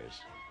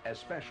players,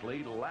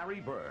 especially Larry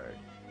Bird,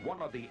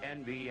 one of the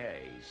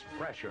NBA's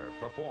fresher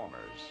performers.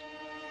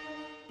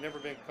 Never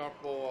been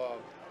comfortable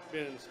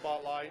being in the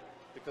spotlight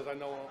because I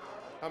know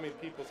how many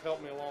people's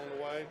helped me along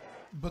the way.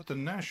 But the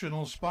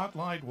national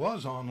spotlight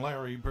was on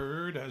Larry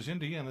Bird as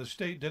Indiana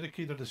State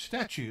dedicated a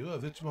statue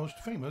of its most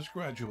famous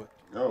graduate.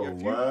 Oh, if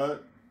what? You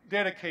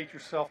dedicate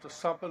yourself to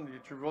something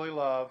that you really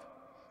love,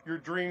 your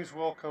dreams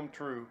will come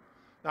true.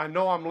 I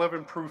know I'm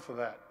living proof of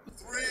that.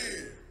 3,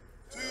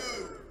 2,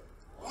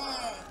 1.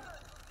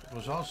 It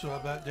was also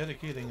about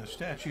dedicating a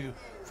statue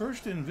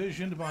first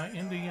envisioned by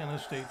Indiana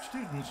State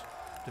students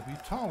to be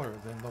taller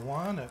than the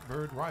one at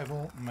Bird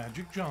rival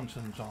Magic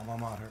Johnson's alma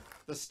mater.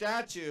 The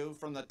statue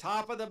from the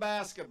top of the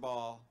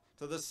basketball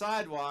to the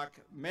sidewalk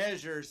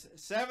measures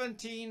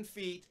 17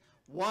 feet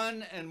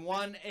 1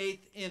 1/8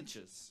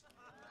 inches.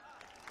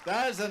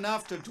 That is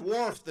enough to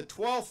dwarf the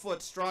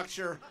 12-foot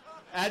structure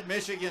at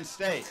Michigan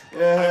State.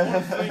 I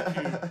want to thank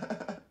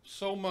you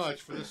so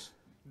much for this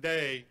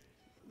day.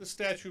 This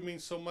statue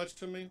means so much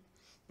to me,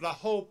 but I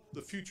hope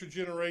the future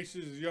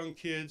generations of young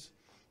kids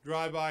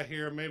drive by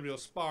here, maybe they'll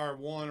aspire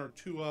one or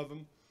two of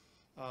them.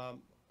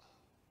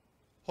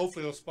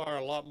 Hopefully they'll aspire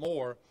a lot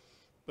more,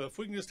 but if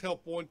we can just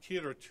help one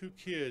kid or two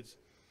kids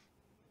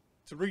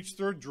to reach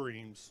their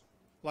dreams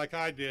like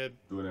I did,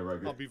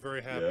 I'll be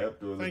very happy. Yep,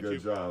 doing Thank a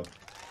good you. job.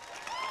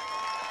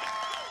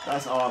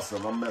 That's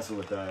awesome. I'm messing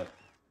with that.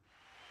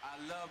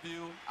 I love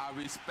you, I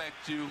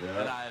respect you,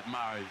 Yeah. and I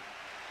admire you.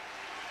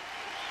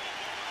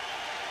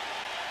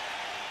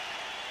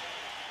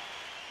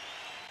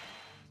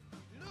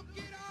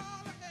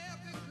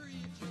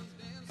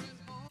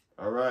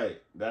 All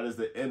right, that is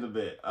the end of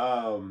it.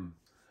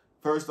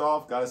 First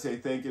off, gotta say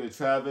thank you to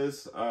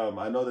Travis.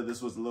 I know that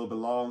this was a little bit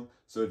long,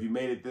 so if you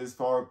made it this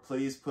far,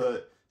 please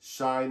put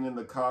Shine in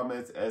the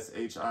comments,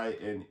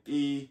 SHINE.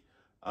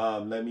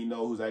 Let me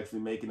know who's actually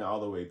making it all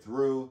the way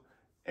through.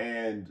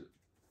 And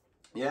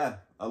yeah,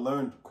 I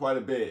learned quite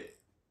a bit.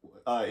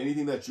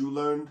 Anything that you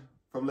learned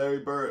from Larry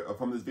Bird or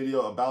from this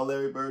video about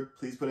Larry Bird,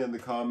 please put it in the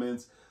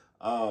comments.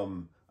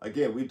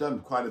 Again, we've done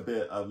quite a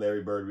bit of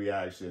Larry Bird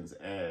reactions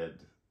and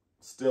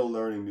still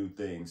learning new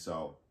things.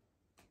 So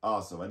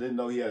awesome. I didn't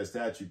know he had a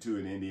statue too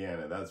in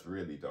Indiana. That's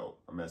really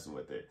dope. I'm messing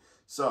with it.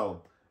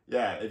 So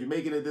yeah, if you're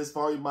making it this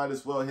far, you might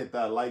as well hit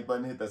that like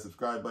button, hit that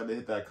subscribe button,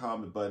 hit that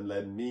comment button,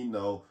 letting me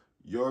know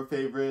your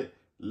favorite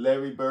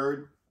Larry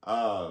Bird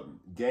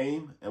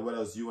game and what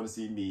else you want to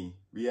see me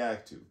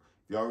react to.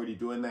 If you're already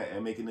doing that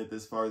and making it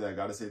this far, then I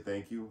gotta say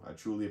thank you. I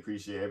truly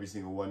appreciate every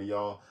single one of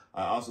y'all.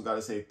 I also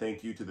gotta say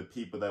thank you to the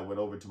people that went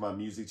over to my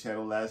music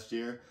channel last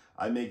year.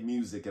 I make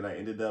music and I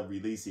ended up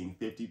releasing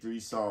 53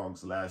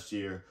 songs last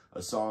year,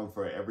 a song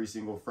for every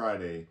single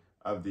Friday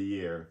of the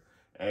year.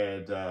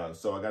 And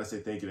so I gotta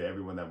say thank you to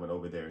everyone that went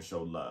over there and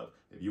showed love.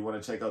 If you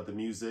want to check out the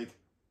music,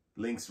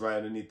 links right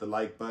underneath the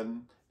like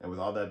button. And with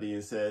all that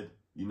being said,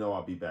 you know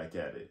I'll be back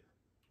at it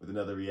with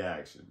another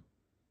reaction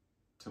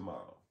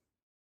tomorrow.